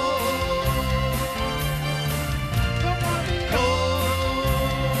 don't wanna be home.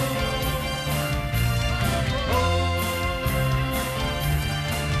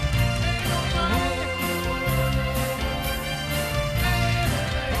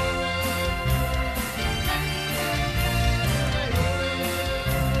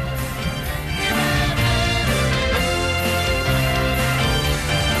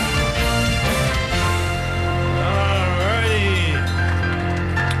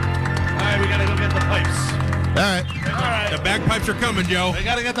 We gotta go get the pipes. All right. The bagpipes are coming, Joe. We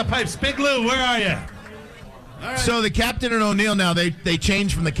gotta get the pipes. Big Lou, where are you? So the Captain and O'Neill now they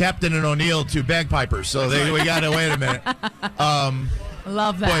changed from the Captain and O'Neill to bagpipers. So we got to wait a minute.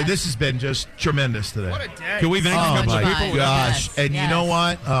 Love that. Boy, this has been just tremendous today. What a day. Can we thank a couple my of people? gosh! Yes, And yes. you know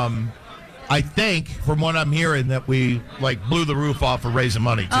what? I think from what I'm hearing that we blew the roof off for raising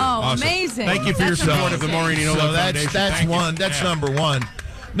money too. Oh, Awesome. amazing. Thank you for your That's support of the amazing. Maureen and Nolan So that's Foundation. Thank you. one. That's number one.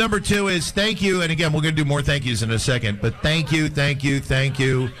 Number two is thank you, and again we're going to do more thank yous in a second. But thank you,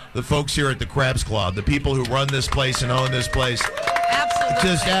 the folks here at the Crabs Club, the people who run this place and own this place. Absolutely.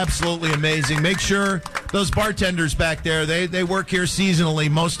 Just absolutely amazing. Make sure those bartenders back there, they work here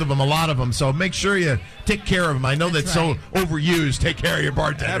seasonally, most of them, a lot of them. So make sure you take care of them. I know that's so overused. Take care of your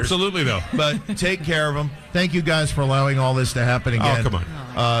bartenders. Absolutely, though. But take care of them. Thank you guys for allowing all this to happen again. Oh, come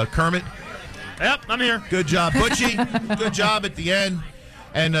on. Kermit, Yep, I'm here. good job. Butchie, good job at the end.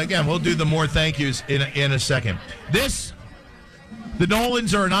 And again, we'll do the more thank yous in a second. The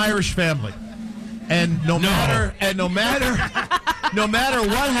Nolans are an Irish family. And no matter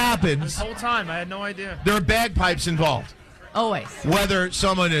what happens, This whole time, I had no idea. there are bagpipes involved. Always. Whether it's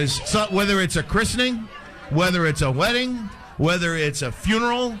a christening, whether it's a wedding, whether it's a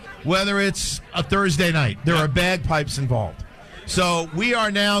funeral, whether it's a Thursday night, there are bagpipes involved. So we are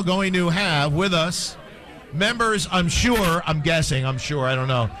now going to have with us members, I don't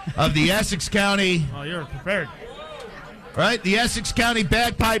know, of the Essex County. Oh, you're prepared. Right, the Essex County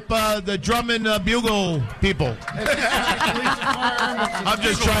bagpipe, the drum and bugle people. I'm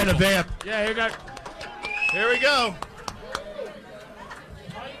just trying to vamp. Yeah, you got. Here we go.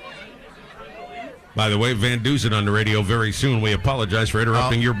 By the way, Van Dusen on the radio very soon. We apologize for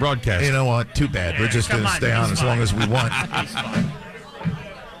interrupting your broadcast. You know what? Too bad. We're just going to stay on as long as we want.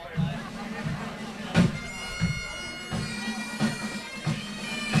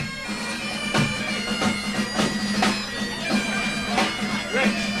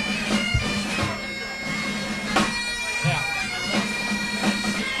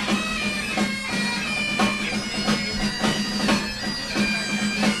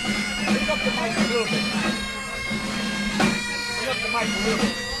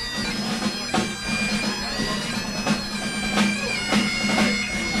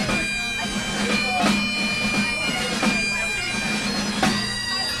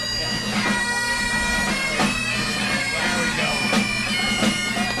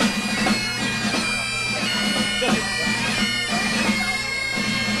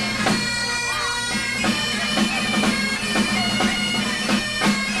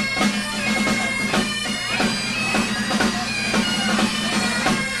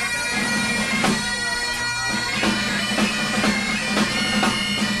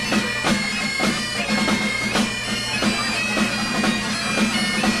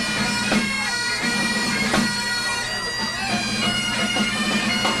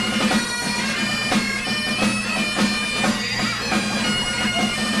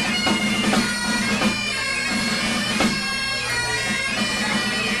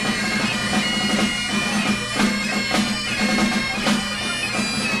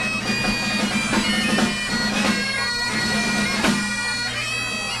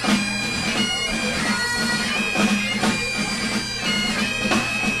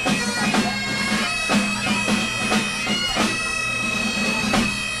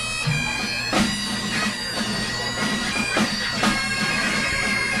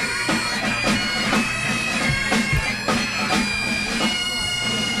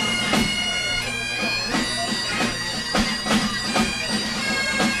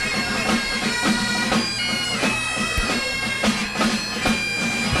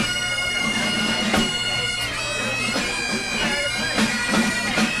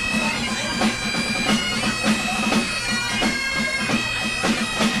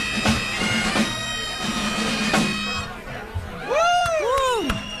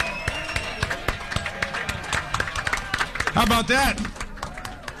 that?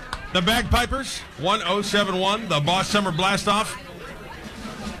 The Bagpipers, 1071, the Boss Summer Blastoff.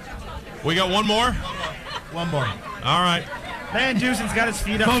 We got one more? One more. All right. Man, Deucen's got his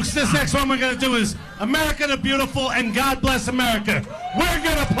feet up. Folks, this next one we're going to do is America the Beautiful and God Bless America. We're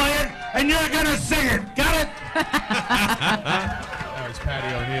going to play it, and you're going to sing it. Got it? That was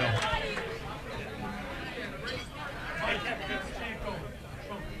Patty O'Neill.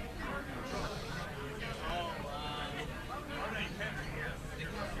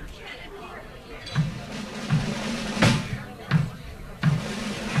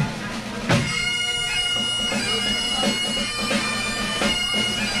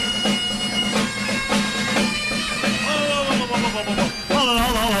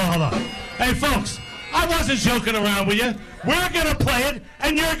 Hold on. Hey, folks, I wasn't joking around with you. We're going to play it,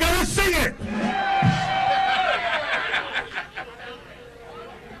 and you're going to sing it.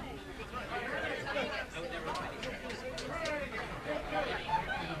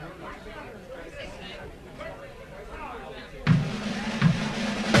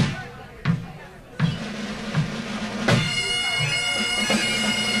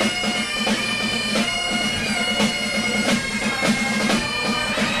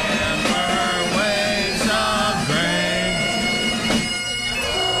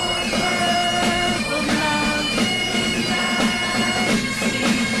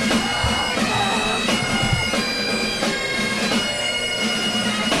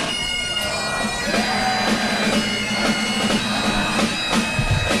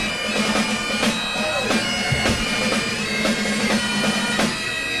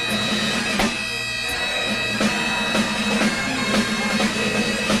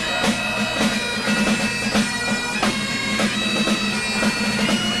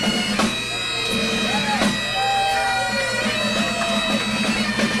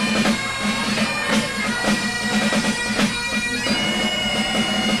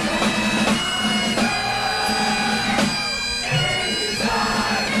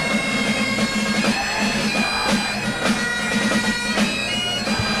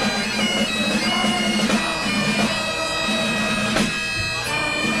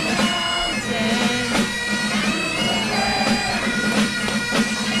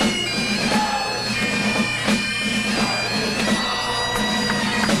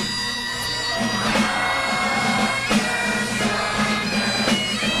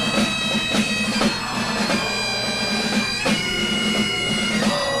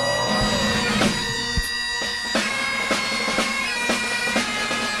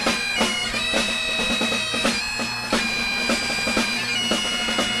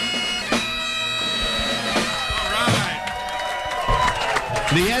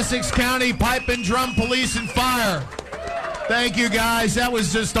 The Essex County Pipe and Drum Police and Fire. Thank you, guys. That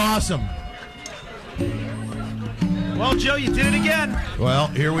was just awesome. Well, Joe, you did it again. Well,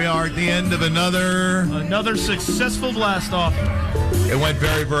 here we are at the end of another successful blast off. It went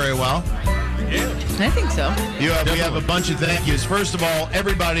very, very well. Yeah, I think so. We have a bunch of thank yous. First of all,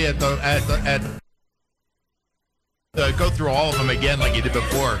 everybody go through all of them again like you did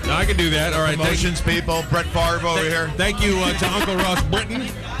before. No, I can do that. All right. Promotions people, Brett Favre over here. Thank you to Uncle Ross Britton.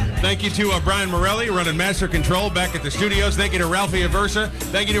 Thank you to Brian Morelli running Master Control back at the studios. Thank you to Ralphie Aversa.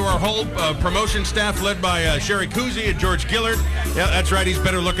 Thank you to our whole promotion staff led by Sherry Kuzi and George Gillard. Yeah, that's right. He's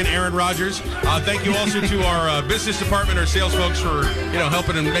better looking. Aaron Rodgers. Thank you also to our business department, our sales folks for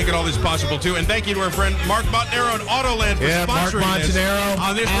helping and making all this possible too. And thank you to our friend Mark Montinero and Autoland for sponsoring Mark Montinero this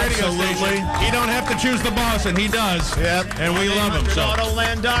on this radio station. He don't have to choose the boss, and he does. Yep. And we love him. So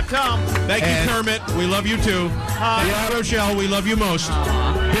Autoland.com. Thank you, Kermit. We love you too. Yeah, Rochelle, we love you most.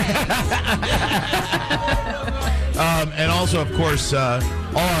 And also, of course, all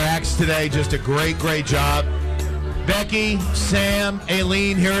our acts today, just a great, great job. Becky, Sam,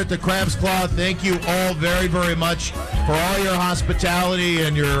 Aileen here at the Crab's Claw, thank you all very, very much for all your hospitality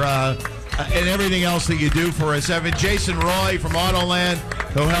and your and everything else that you do for us. Evan, Jason Roy from Autoland,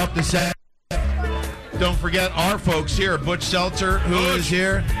 who helped us out. Don't forget our folks here, Butch Seltzer, who is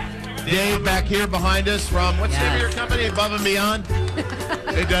here. Dave back here behind us from, what's the name of your company, Above and Beyond?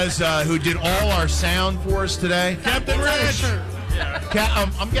 It does, who did all our sound for us today. Captain Rich.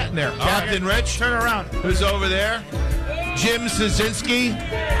 I'm getting there. Captain Rich. Turn around. Who's over there? Jim Szynski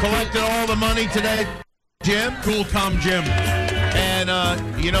collected all the money today. Jim. Cool, calm Jim. And,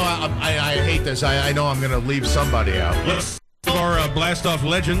 I hate this. I know I'm going to leave somebody out. Yes. Our Blast-Off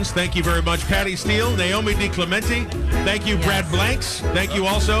legends, thank you very much. Patty Steele, Naomi DiClemente, thank you, Brad Blanks. Thank you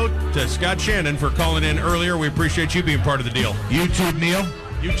also to Scott Shannon for calling in earlier. We appreciate you being part of the deal. YouTube Neil.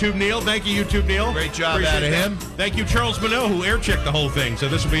 YouTube Neil. Thank you, YouTube Neil. Great job Appreciate out of that. him. Thank you, Charles Minot, who air-checked the whole thing. So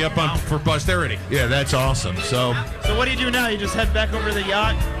this will be up on for posterity. Yeah, that's awesome. So what do you do now? You just head back over to the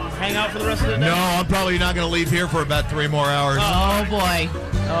yacht, hang out for the rest of the day? no, I'm probably not going to leave here for about 3 more hours. Oh, boy.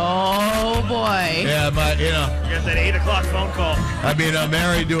 Oh, boy. Yeah, You got that 8 o'clock phone call. I mean, I'm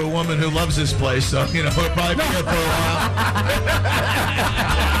married to a woman who loves this place, so, we'll probably be here for a while.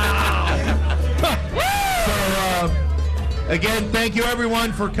 So, again, thank you,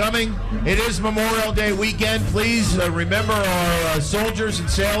 everyone, for coming. It is Memorial Day weekend. Please remember our soldiers and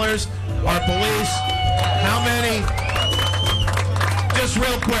sailors, our police. How many, just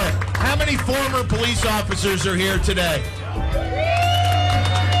real quick, how many former police officers are here today?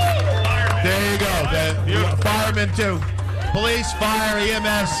 There you go. Firemen, too. Police, fire,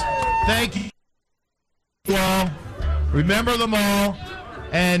 EMS. Thank you all. Remember them all.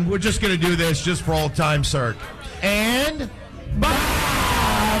 And we're just going to do this just for old time's sake. And